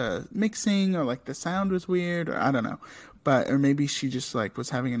the mixing or like the sound was weird, or I don't know. Or maybe she just like was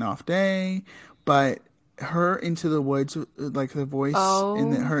having an off day. But her Into the Woods, like the voice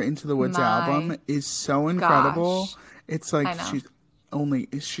in her Into the Woods album is so incredible. Gosh. It's like she's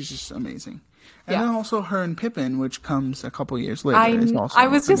just amazing. And then also her and Pippin, which comes a couple years later, is also I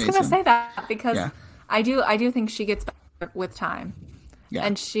was just amazing. going to say that because I do think she gets better with time. Yeah.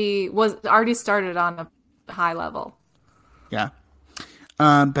 And she was already started on a high level. Yeah.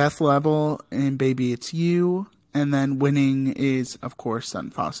 Beth Level and Baby It's You. And then winning is, of course, Sutton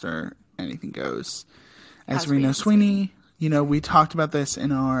Foster, Anything Goes. As Reno Sweeney. You know, we talked about this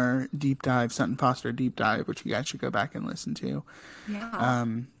in our deep dive, Sutton Foster deep dive, which you guys should go back and listen to. Yeah.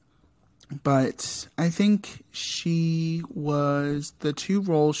 But I think she was the 2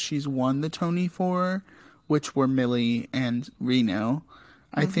 roles she's won the Tony for, which were Millie and Reno.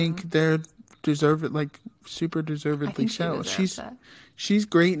 I think they're super deservedly so. She's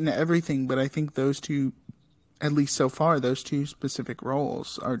great in everything, but I think those 2, at least so far, those 2 specific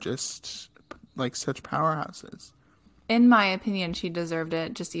roles are just like such powerhouses. In my opinion, she deserved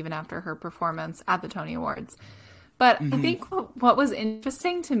it just even after her performance at the Tony Awards. But I think what was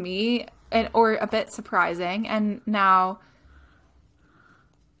interesting to me, or a bit surprising, and now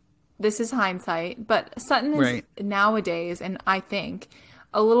this is hindsight, but Sutton is nowadays, and I think,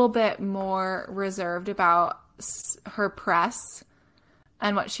 a little bit more reserved about her press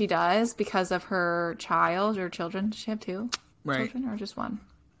and what she does because of her child or children. Does she have two children or just one?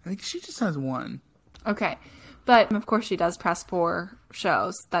 I think she just has one. Okay. But of course she does press for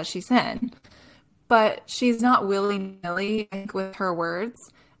shows that she's in. But she's not willy-nilly with her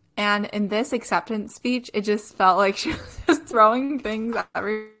words. And in this acceptance speech, it just felt like she was just throwing things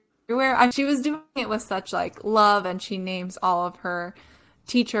everywhere. And she was doing it with such like love, and she names all of her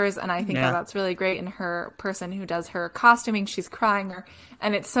teachers, and I think that's really great. And her person who does her costuming, she's crying,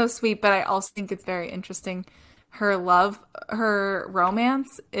 and it's so sweet. But I also think it's very interesting. Her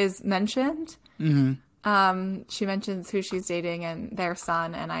romance is mentioned. Mm-hmm. She mentions who she's dating and their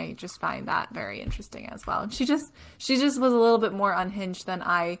son, and I just find that very interesting as well. She just was a little bit more unhinged than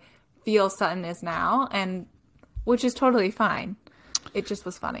I feel Sutton is now, and which is totally fine. It just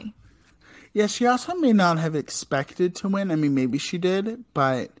was funny. Yeah, she also may not have expected to win. I mean, maybe she did,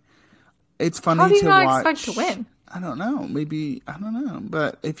 but it's funny to watch. How do you not expect to win? I don't know. Maybe, I don't know.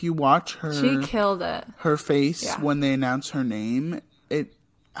 But if you watch her... She killed it. Her face when they announce her name,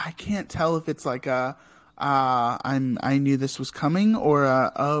 I can't tell if it's like I knew this was coming,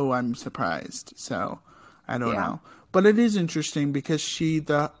 or oh, I'm surprised. So, I don't know. But it is interesting because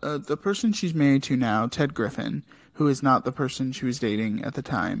the person she's married to now, Ted Griffin, who is not the person she was dating at the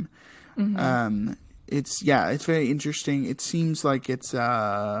time, it's very interesting. It seems like it was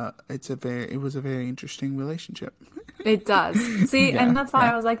a very interesting relationship. It does. See, and that's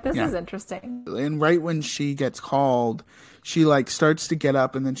why I was like, this is interesting. And right when she gets called, she like starts to get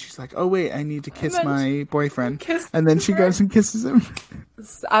up, and then she's like, oh wait, I need to kiss my boyfriend. And then she goes and kisses him.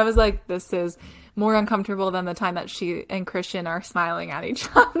 I was like, this is more uncomfortable than the time that she and Christian are smiling at each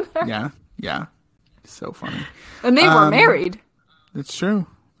other. Yeah. So funny. And they were married. That's true.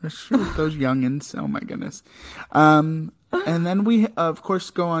 Those youngins. Oh my goodness. And then we, of course,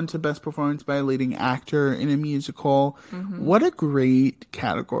 go on to Best Performance by a Leading Actor in a Musical. Mm-hmm. What a great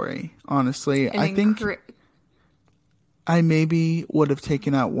category, honestly. I think I maybe would have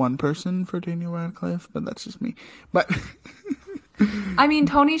taken out one person for Daniel Radcliffe, but that's just me. But I mean,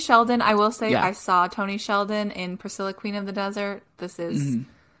 Tony Sheldon, I will say I saw Tony Sheldon in Priscilla, Queen of the Desert. This is...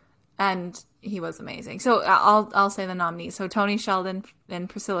 And he was amazing. So I'll say the nominees. So Tony Sheldon in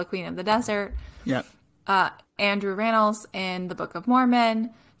Priscilla, Queen of the Desert. Yeah. Andrew Rannells in The Book of Mormon.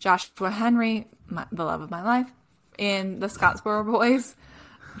 Joshua Henry, the love of my life, in The Scottsboro Boys.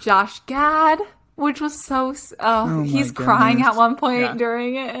 Josh Gad, which was so... he's crying at one point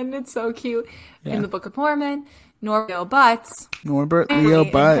during it, and it's so cute. Yeah. In The Book of Mormon. Norbert Leo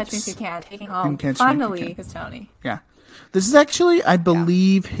Butz. Catch Me If You Can. Taking home finally his Tony. Yeah. This is actually, I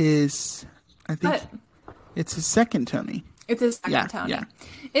believe, it's his second Tony. It's his second Tony. Yeah.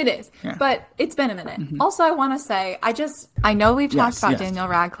 It is. Yeah. But it's been a minute. Mm-hmm. Also, I want to say, I know we've talked about Daniel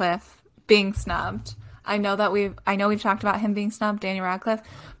Radcliffe being snubbed. I know we've talked about him being snubbed, Daniel Radcliffe.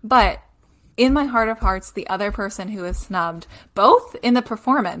 But in my heart of hearts, the other person who is snubbed, both in the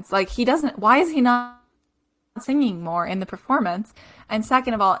performance, like why is he not singing more in the performance? And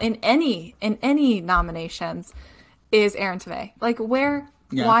second of all, in any nominations, is Aaron Tveit. Like,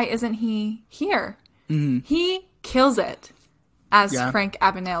 why isn't he here? Mm-hmm. He kills it as Frank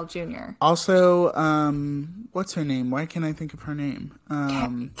Abagnale Jr. Also, what's her name? Why can't I think of her name?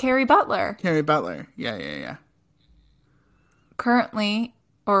 Carrie Butler. Carrie Butler. Yeah. Currently,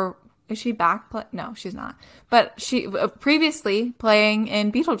 or is she back? No, she's not. But she previously playing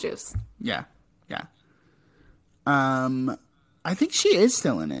in Beetlejuice. Yeah. I think she is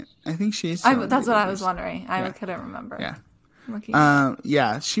still in it. That's what I was wondering. I couldn't remember.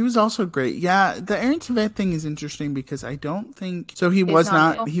 Yeah. She was also great. Yeah, the Aaron Tveit thing is interesting because I don't think so. He was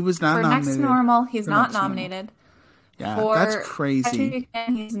not for nominated. Next to Normal. He's not nominated. Yeah, that's crazy.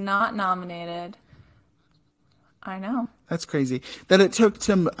 He's not nominated. I know. That's crazy that it took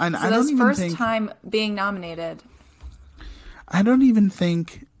him. And so I don't even first time being nominated. I don't even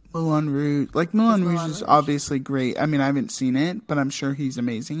think. Moulin Rouge is obviously great. I mean, I haven't seen it, but I'm sure he's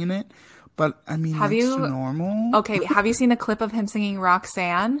amazing in it. But I mean, Normal. Okay, have you seen a clip of him singing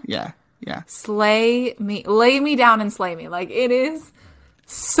Roxanne? Yeah. Slay me, lay me down and slay me. Like, it is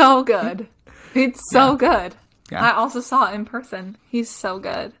so good. It's so good. Yeah. I also saw it in person. He's so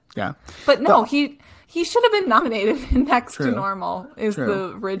good. Yeah. But no, he should have been nominated in Next to Normal is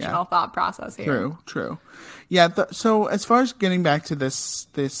the original thought process here. True. Yeah, so as far as getting back to this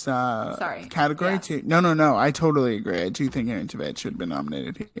category too, no, I totally agree. I do think Aaron Tveit should have been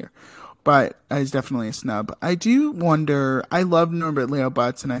nominated here, but he's definitely a snub. I do wonder. I love Norbert Leo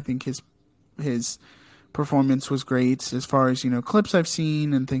Butz, and I think his performance was great as far as clips I've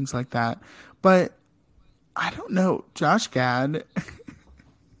seen and things like that. But I don't know, Josh Gad.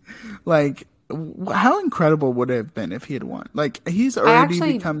 Like, how incredible would it have been if he had won? Like, he's already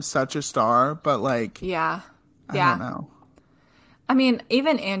become such a star, but like, yeah, I don't know. I mean,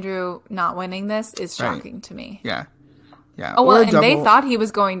 even Andrew not winning this is shocking to me. Yeah. Yeah. Oh, well, and they thought he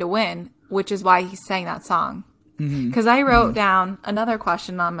was going to win, which is why he sang that song. Because I wrote down another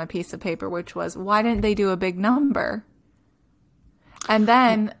question on my piece of paper, which was, why didn't they do a big number? And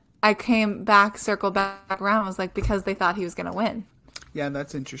then I circled back around, was like, because they thought he was going to win. Yeah,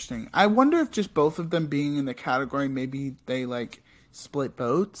 that's interesting. I wonder if just both of them being in the category, maybe they like split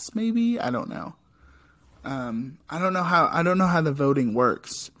votes. Maybe I don't know. I don't know how the voting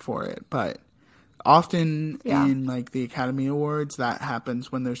works for it, but often in like the Academy Awards, that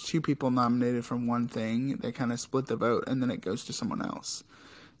happens when there's two people nominated from one thing. They kind of split the vote, and then it goes to someone else.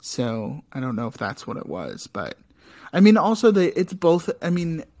 So I don't know if that's what it was, but I mean, also it's both. I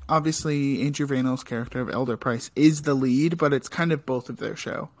mean, obviously, Andrew Vanill's character of Elder Price is the lead, but it's kind of both of their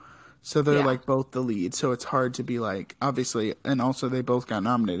show. So they're like both the lead. So it's hard to be like, obviously, and also they both got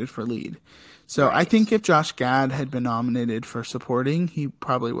nominated for lead. So I think if Josh Gad had been nominated for supporting, he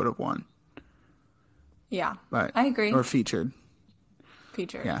probably would have won. Yeah, but, I agree. Or featured.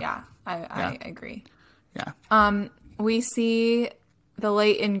 Yeah. I agree. Yeah. We see the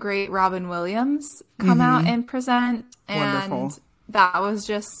late and great Robin Williams come out and present, and wonderful. That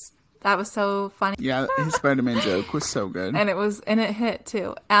was so funny. Yeah, his Spider-Man joke was so good. And it hit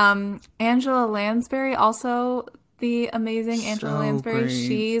too. Angela Lansbury, also the amazing Angela Lansbury, great.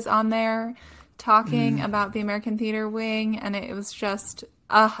 She's on there talking about the American Theater Wing, and it was just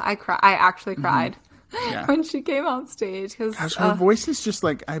I actually cried. Yeah. When she came on stage, because her voice is just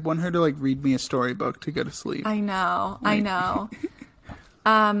like, I want her to like read me a storybook to go to sleep. I know.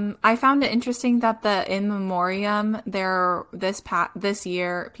 I found it interesting that the in memoriam this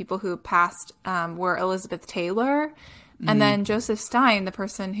year, people who passed were Elizabeth Taylor, and then Joseph Stein, the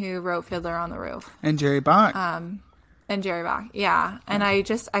person who wrote Fiddler on the Roof, and Jerry Bach. Yeah. And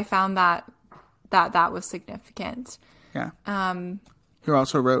I found that was significant. Yeah. Who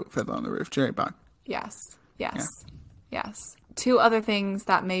also wrote Fiddler on the Roof, Jerry Bach. Yes. Two other things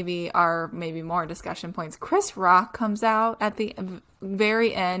that are more discussion points. Chris Rock comes out at the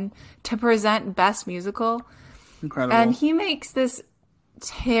very end to present Best Musical. Incredible. And he makes this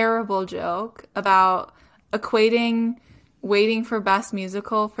terrible joke about equating waiting for Best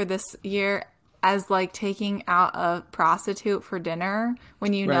Musical for this year as like taking out a prostitute for dinner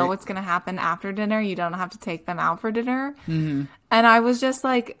when you know what's going to happen after dinner. You don't have to take them out for dinner. Mm-hmm. And I was just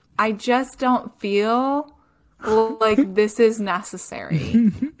like, I just don't feel like this is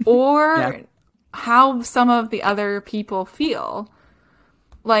necessary or how some of the other people feel.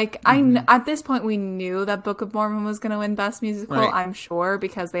 Like at this point we knew that Book of Mormon was going to win Best Musical, I'm sure,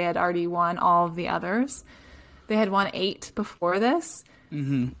 because they had already won all of the others. They had won 8 before this.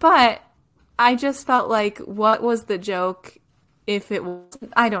 Mm-hmm. But I just felt like, what was the joke if it was,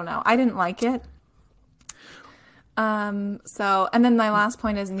 I don't know. I didn't like it. So, and then my last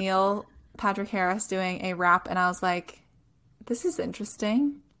point is Neil Patrick Harris doing a rap, and I was like, this is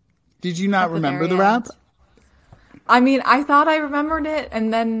interesting. Did you not remember the rap? I mean, I thought I remembered it,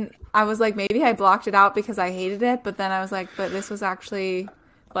 and then I was like, maybe I blocked it out because I hated it, but then I was like, but this was actually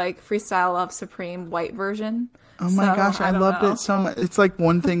like Freestyle Love Supreme white version. Oh my gosh, I loved it so much. It's like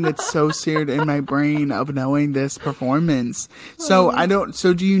one thing that's so seared in my brain of knowing this performance. So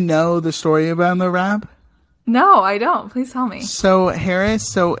do you know the story about the rap? No, I don't. Please tell me. So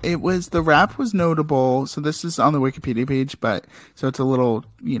Harris, the rap was notable. So this is on the Wikipedia page, but so it's a little,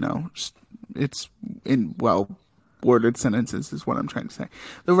 it's in worded sentences is what I'm trying to say.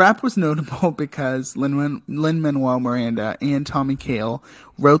 The rap was notable because Lin-Manuel Miranda and Tommy Kail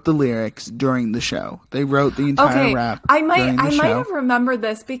wrote the lyrics during the show. They wrote the entire rap. I might have remembered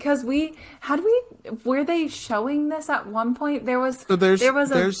this because were they showing this at one point? There was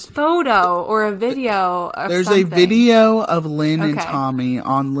a photo or a video of There's something. a video of Lin and Tommy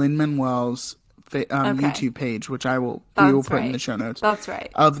on Lin-Manuel's YouTube page, which we will put in the show notes. That's right.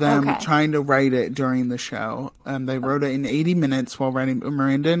 Of them trying to write it during the show. They wrote it in 80 minutes while writing.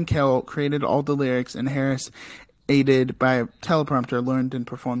 Miranda and Kail created all the lyrics, and Harris, aided by a teleprompter, learned and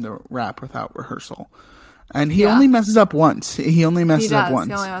performed the rap without rehearsal. And he only messes up once. He only messes up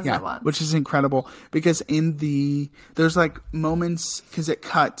once. Which is incredible because there's like moments, because it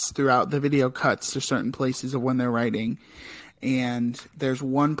cuts throughout, the video cuts to certain places of when they're writing. And there's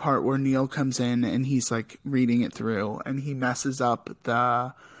one part where Neil comes in and he's like reading it through, and he messes up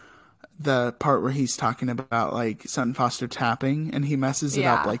the part where he's talking about like Sutton Foster tapping, and he messes it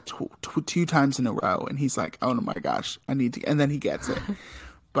up like 2 times in a row, and he's like, oh my gosh, I need to, and then he gets it.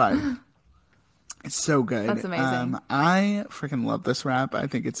 But It's so good. That's amazing. I freaking love this rap. I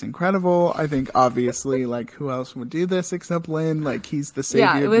think it's incredible. I think obviously, like, who else would do this except Lin? Like, he's the savior.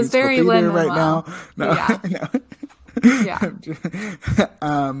 Yeah, it was of musical very theater Lin right now. No, Yeah. Yeah.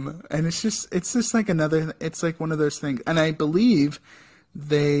 And it's just like it's like one of those things. And I believe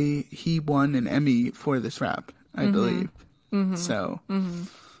he won an Emmy for this rap. I believe. Mm-hmm. So,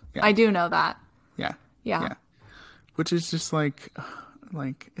 yeah. I do know that. Yeah. Which is just like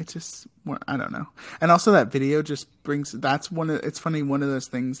it's just, I don't know. And also that video just brings, it's funny, one of those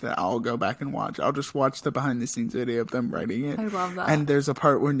things that I'll go back and watch. I'll just watch the behind the scenes video of them writing it. I love that. And there's a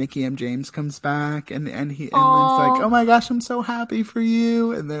part where Nicki M. James comes back and Lynn's like, oh my gosh, I'm so happy for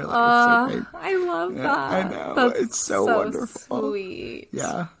you. And they're like, it's so great. I love that. I know. That's it's so wonderful. Sweet.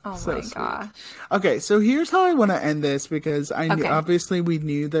 Yeah. Oh so my sweet. gosh. Okay. So here's how I want to end this, because obviously we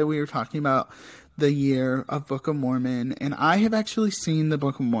knew that we were talking about the year of Book of Mormon, and I have actually seen the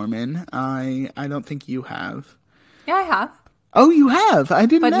Book of Mormon. I don't think you have. Yeah, I have. Oh, you have? I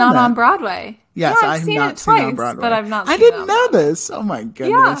didn't know that. But not on Broadway. Yes, yeah, I have not seen it on Broadway. But I've not seen I didn't know this. Oh my goodness.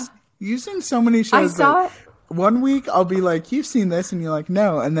 Yeah. You've seen so many shows. I saw it. One week I'll be like, you've seen this, and you're like,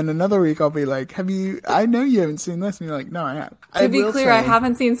 no. And then another week I'll be like, I know you haven't seen this, and you're like, no, I have. To be clear, I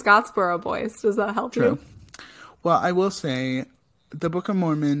haven't seen Scottsboro Boys. Does that help you? Well, I will say, the Book of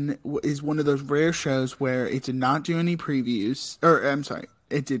Mormon is one of those rare shows where it did not do any previews. Or, I'm sorry,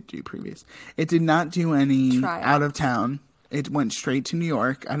 it did do previews. It did not do any out of town. It went straight to New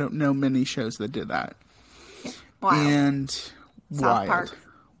York. I don't know many shows that did that. Wild. And South Park.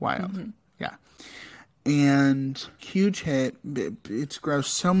 Wild. Mm-hmm. Yeah. And huge hit. It's grossed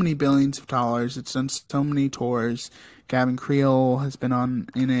so many billions of dollars. It's done so many tours. Gavin Creel has been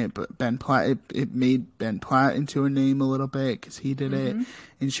in it, but Ben Platt, it made Ben Platt into a name a little bit because he did it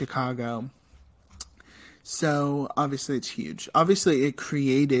in Chicago. So obviously it's huge. Obviously it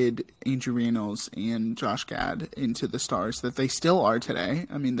created Andrew Reynolds and Josh Gad into the stars that they still are today.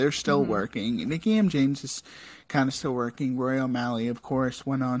 I mean, they're still working. Nicki M. James is kind of still working. Roy O'Malley, of course,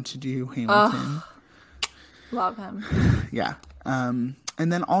 went on to do Hamilton. Love him. Yeah.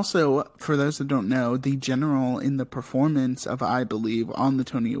 And then also, for those that don't know, the general in the performance of I Believe on the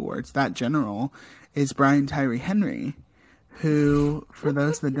Tony Awards, that general is Brian Tyree Henry, who, for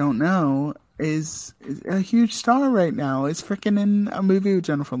those that don't know, is a huge star right now. Is freaking in a movie with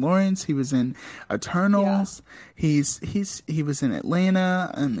Jennifer Lawrence. He was in Eternals. Yeah. He was in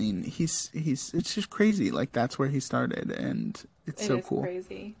Atlanta. I mean, it's just crazy. Like, that's where he started, and it's so cool.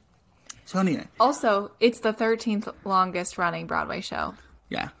 Crazy. So anyway. Also, it's the 13th longest running Broadway show.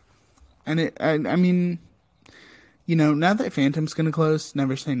 Yeah. And I mean, you know, now that Phantom's going to close,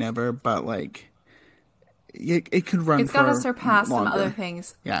 never say never, but like, it could run for It's got to surpass longer. some other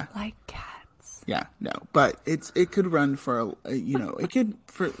things. Yeah. Like Cats. Yeah, no, but it could run for,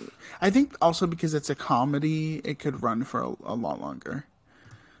 I think also because it's a comedy, it could run for a lot longer.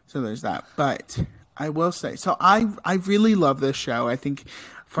 So there's that. But I will say, so I really love this show. I think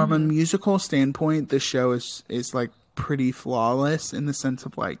from a musical standpoint, this show is like pretty flawless in the sense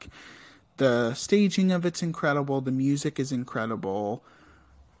of like the staging of it's incredible. The music is incredible.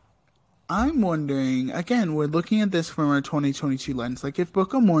 I'm wondering, again, we're looking at this from our 2022 lens. Like, if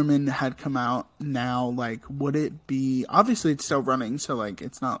Book of Mormon had come out now, like, would it be... Obviously, it's still running, so, like,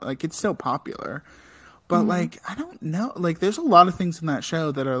 it's not... Like, it's still popular. But, like, I don't know. Like, there's a lot of things in that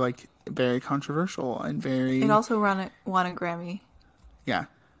show that are, like, very controversial and very... It also won a Grammy. Yeah.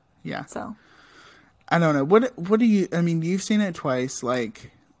 Yeah. So... I don't know. What do you... I mean, you've seen it twice.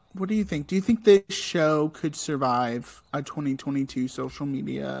 Like, what do you think? Do you think this show could survive a 2022 social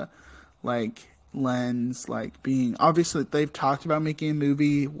media... like lens, like being obviously they've talked about making a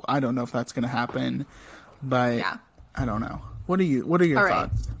movie. I don't know if that's going to happen, but yeah. I don't know. What are your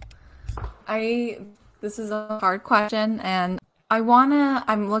thoughts? This is a hard question, and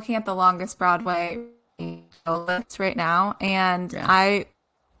I'm looking at the longest Broadway list right now, and I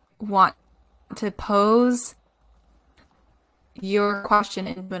want to pose your question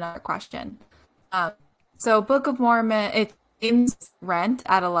into another question. So Book of Mormon, it's Rent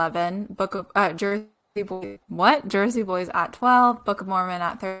at 11, Jersey Boys at 12, Book of Mormon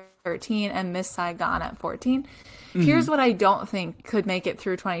at 13, and Miss Saigon at 14. Here's what I don't think could make it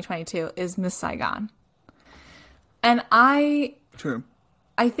through 2022 is Miss Saigon. And I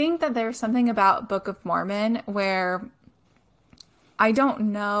think that there's something about Book of Mormon where I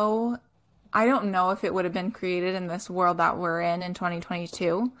don't know if it would have been created in this world that we're in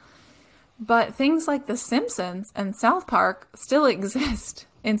 2022. But things like The Simpsons and South Park still exist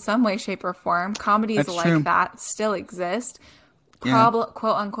in some way, shape, or form. Comedies that still exist. quote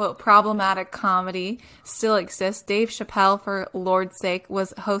unquote problematic comedy still exists. Dave Chappelle, for Lord's sake,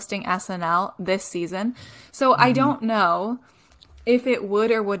 was hosting SNL this season. So I don't know if it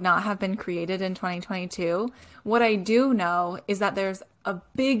would or would not have been created in 2022. What I do know is that there's a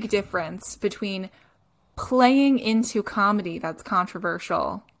big difference between playing into comedy that's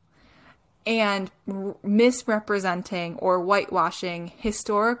controversial and misrepresenting or whitewashing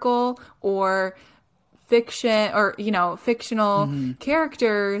historical or fiction or, fictional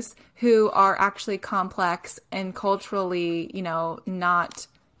characters who are actually complex and culturally,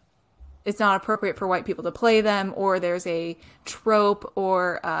 it's not appropriate for white people to play them, or there's a trope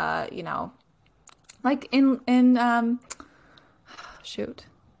or, like in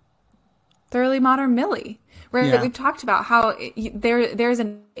Thoroughly Modern Millie, where we've talked about how there's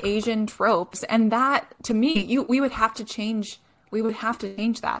an Asian tropes, and that, to me, we would have to change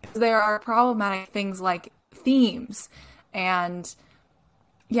that. There are problematic things like themes and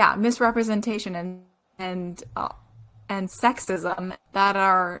misrepresentation and sexism that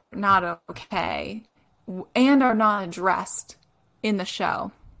are not okay and are not addressed in the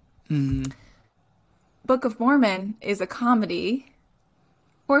show. Book of Mormon is a comedy.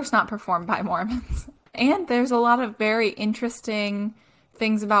 Of course, not performed by Mormons. And there's a lot of very interesting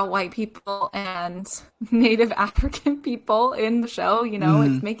things about white people and Native African people in the show.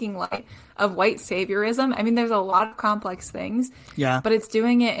 It's making light of white saviorism. I mean, there's a lot of complex things. Yeah. But it's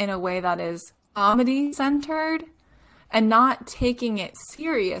doing it in a way that is comedy-centered and not taking it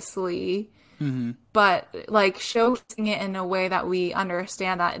seriously, but like showcasing it in a way that we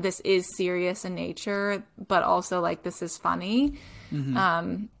understand that this is serious in nature, but also like this is funny.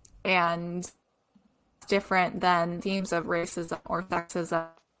 And different than themes of racism or sexism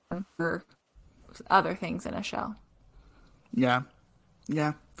or other things in a show. Yeah,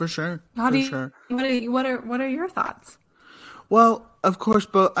 for sure. What are your thoughts? Well, of course,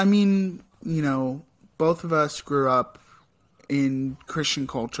 but I mean, both of us grew up in Christian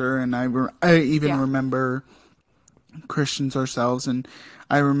culture, and I even remember Christians ourselves, and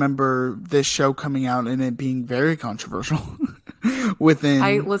I remember this show coming out and it being very controversial within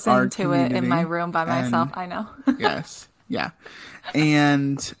I listened our to community. it in my room by myself. I know. Yes. Yeah.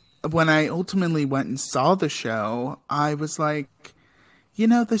 And when I ultimately went and saw the show, I was like,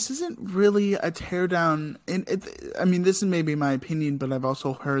 this isn't really a teardown. I mean, this is maybe my opinion, but I've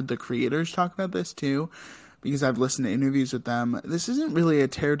also heard the creators talk about this too, because I've listened to interviews with them. This isn't really a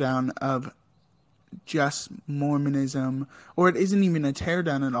teardown of just Mormonism, or it isn't even a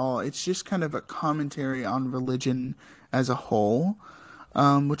teardown at all. It's just kind of a commentary on religion as a whole,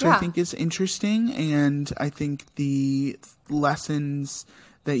 which I think is interesting. And I think the lessons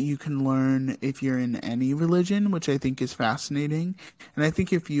that you can learn if you're in any religion, which I think is fascinating. And I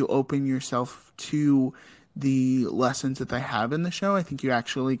think if you open yourself to the lessons that they have in the show, I think you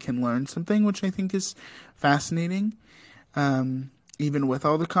actually can learn something, which I think is fascinating. Even with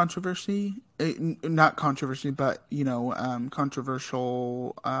all the controversy, not controversy, but,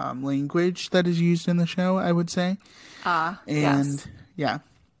 controversial language that is used in the show, I would say. Yes. Yeah.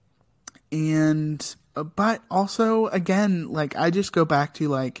 And, but also, again, like, I just go back to,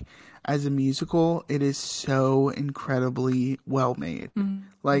 like, as a musical, it is so incredibly well made.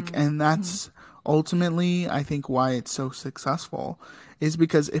 And that's ultimately, I think, why it's so successful. Is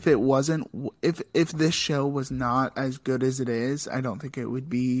because if it wasn't, if this show was not as good as it is, I don't think it would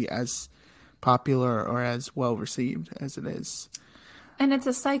be as popular or as well received as it is. And it's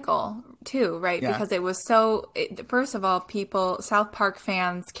a cycle too, right? Yeah. Because it was first of all, South Park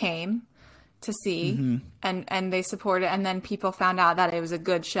fans came to see and they supported, and then people found out that it was a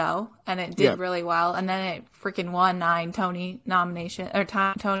good show and it did really well, and then it freaking won 9 Tony nominations or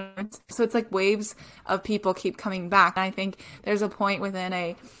Tony. So it's like waves of people keep coming back. And I think there's a point within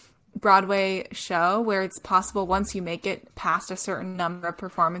a Broadway show where it's possible, once you make it past a certain number of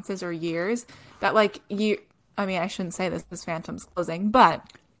performances or years, that like I shouldn't say this is Phantom's closing, but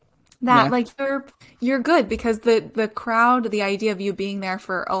that like you're good, because the crowd, the idea of you being there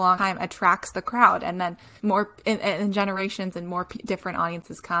for a long time attracts the crowd, and then more in generations and more different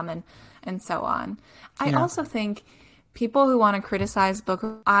audiences come and so on. I also think people who want to criticize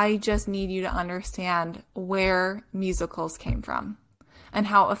I just need you to understand where musicals came from and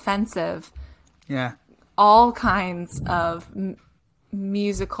how offensive all kinds of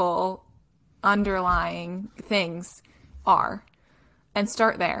musical underlying things are. And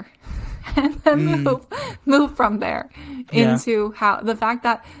start there, and then move from there into how the fact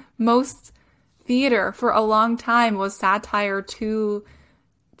that most theater for a long time was satire to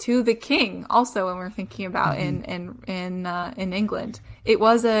the king. Also, when we're thinking about in England, it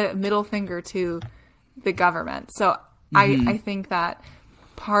was a middle finger to the government. So I think that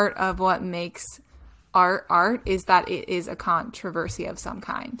part of what makes art is that it is a controversy of some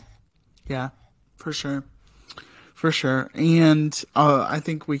kind. Yeah, for sure. For sure. And I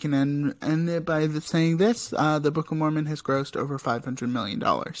think we can end it by saying this. The Book of Mormon has grossed over $500 million.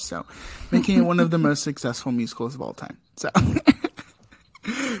 So making it one of the most successful musicals of all time. So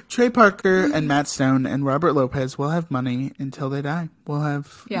Trey Parker and Matt Stone and Robert Lopez will have money until they die. We'll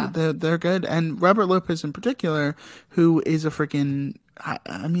have, they're good. And Robert Lopez in particular, who is a freaking,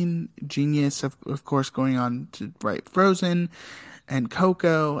 genius, of course, going on to write Frozen and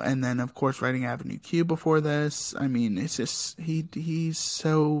Coco, and then of course writing Avenue Q before this. I mean, it's just he's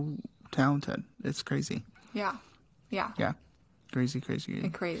so talented. It's crazy. Yeah. Crazy.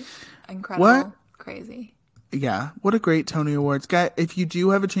 Incredible. Crazy. Yeah, what a great Tony Awards. Guy, if you do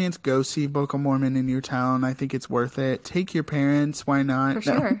have a chance, go see Book of Mormon in your town. I think it's worth it. Take your parents. Why not? For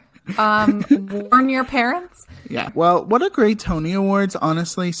sure. Warn your parents. Yeah. Well, what a great Tony Awards.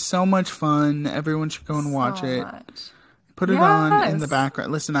 Honestly, so much fun. Everyone should go and watch it. Put it on in the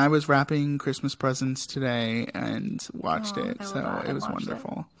background. Listen, I was wrapping Christmas presents today and watched it, so it was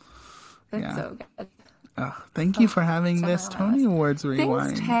wonderful. That's so good. Thank you for having this Tony Awards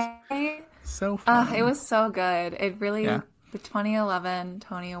rewind. Thanks, Tay. So fun. It was so good. It really, the 2011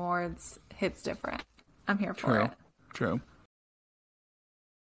 Tony Awards hits different. I'm here for it. True.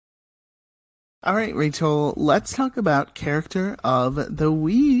 All right, Rachel, let's talk about character of the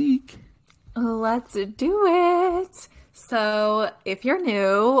week. Let's do it. So if you're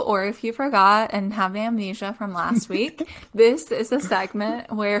new or if you forgot and have amnesia from last week, this is a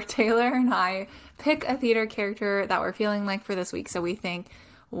segment where Taylor and I pick a theater character that we're feeling like for this week. So we think,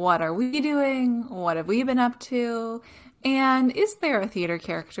 what are we doing? What have we been up to? And is there a theater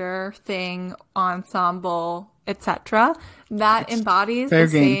character, thing, ensemble, etc. that embodies the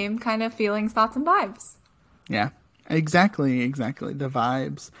same kind of feelings, thoughts, and vibes? Yeah, exactly. The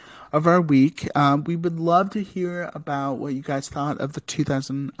vibes of our week. We would love to hear about what you guys thought of the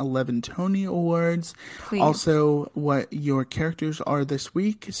 2011 Tony Awards. Please. Also, what your characters are this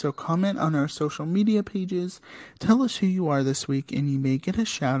week. So comment on our social media pages. Tell us who you are this week, and you may get a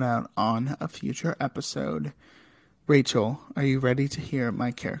shout out on a future episode. Rachel, are you ready to hear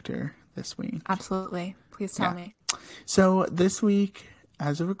my character this week? Absolutely. Please tell me. So this week,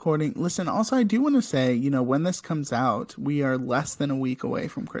 as a recording, listen, also I do want to say, when this comes out, we are less than a week away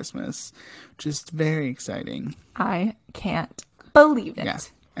from Christmas, which is very exciting. I can't believe it. Yeah.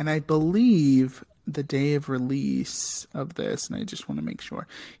 And I believe the day of release of this, and I just want to make sure.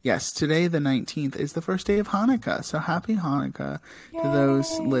 Yes, today, the 19th, is the first day of Hanukkah. So happy Hanukkah to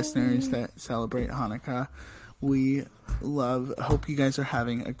those listeners that celebrate Hanukkah. We hope you guys are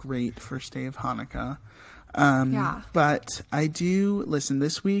having a great first day of Hanukkah. But I do listen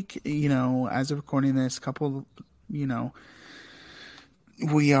this week, as of recording this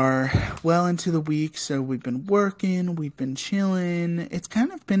we are well into the week. So we've been working, we've been chilling. It's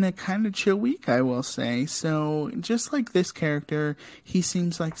kind of been a kind of chill week, I will say. So just like this character, he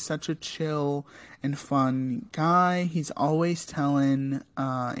seems like such a chill and fun guy. He's always telling,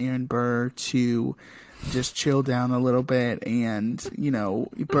 Aaron Burr to just chill down a little bit, and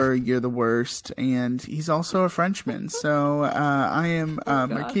Burr, you're the worst. And he's also a Frenchman, so I am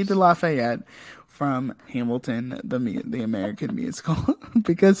Marquis de Lafayette from Hamilton, the American musical,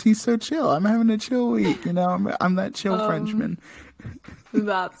 because he's so chill. I'm having a chill week, I'm that chill Frenchman.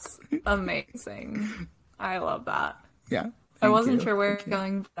 That's amazing. I love that. Yeah, I wasn't sure where you're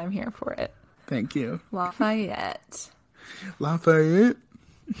going, but I'm here for it. Thank you. Lafayette. Love it.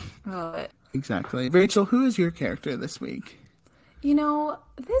 Exactly. Rachel, who is your character this week?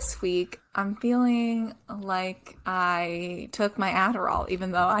 This week I'm feeling like I took my Adderall,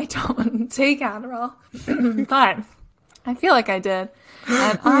 even though I don't take Adderall. But I feel like I did.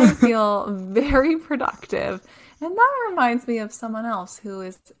 And I feel very productive. And that reminds me of someone else who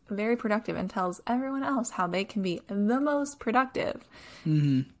is very productive and tells everyone else how they can be the most productive.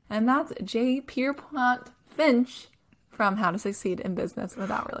 Mm-hmm. And that's J. Pierpont Finch from How to Succeed in Business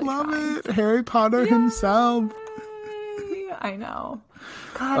Without Really Trying. Love it. Harry Potter himself. I know.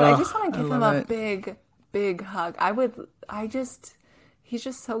 God, I just want to give him a big, big hug. He's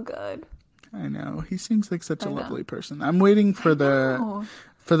just so good. I know. He seems like such a lovely person. I'm waiting for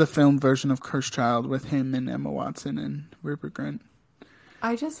the film version of Cursed Child with him and Emma Watson and Rupert Grint.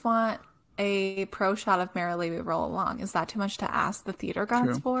 I just want a pro shot of Merrily We Roll Along. Is that too much to ask the theater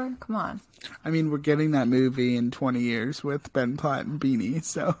gods for? Come on. I mean, we're getting that movie in 20 years with Ben Platt and Beanie,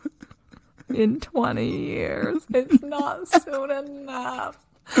 so... In 20 years. It's not soon enough.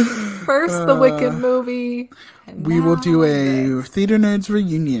 First the Wicked movie. We will do a Theater Nerds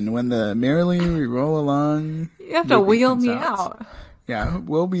reunion when the Merrily We Roll Along. You have to wheel me out. Yeah,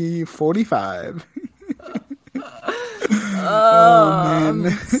 we'll be 45. Oh, man.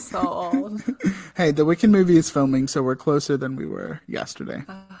 I'm so old. Hey, the Wicked movie is filming, so we're closer than we were yesterday.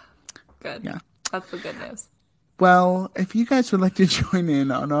 Good. Yeah. That's the good news. Well, if you guys would like to join in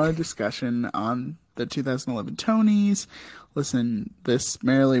on our discussion on the 2011 Tonys, listen, this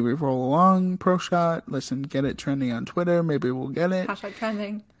Merrily We Roll Along pro shot, listen, get it trending on Twitter. Maybe we'll get it. Hashtag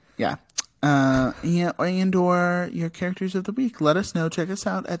trending. Yeah. And or your characters of the week. Let us know. Check us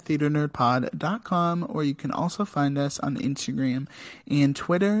out at theaternerdpod.com, or you can also find us on Instagram and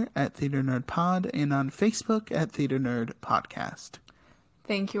Twitter at theaternerdpod, and on Facebook at Theater Nerd Podcast.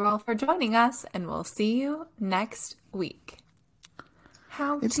 Thank you all for joining us, and we'll see you next week.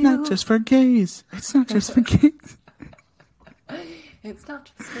 It's not just for gays. It's not just for gays. It's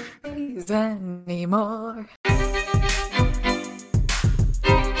not just for gays anymore.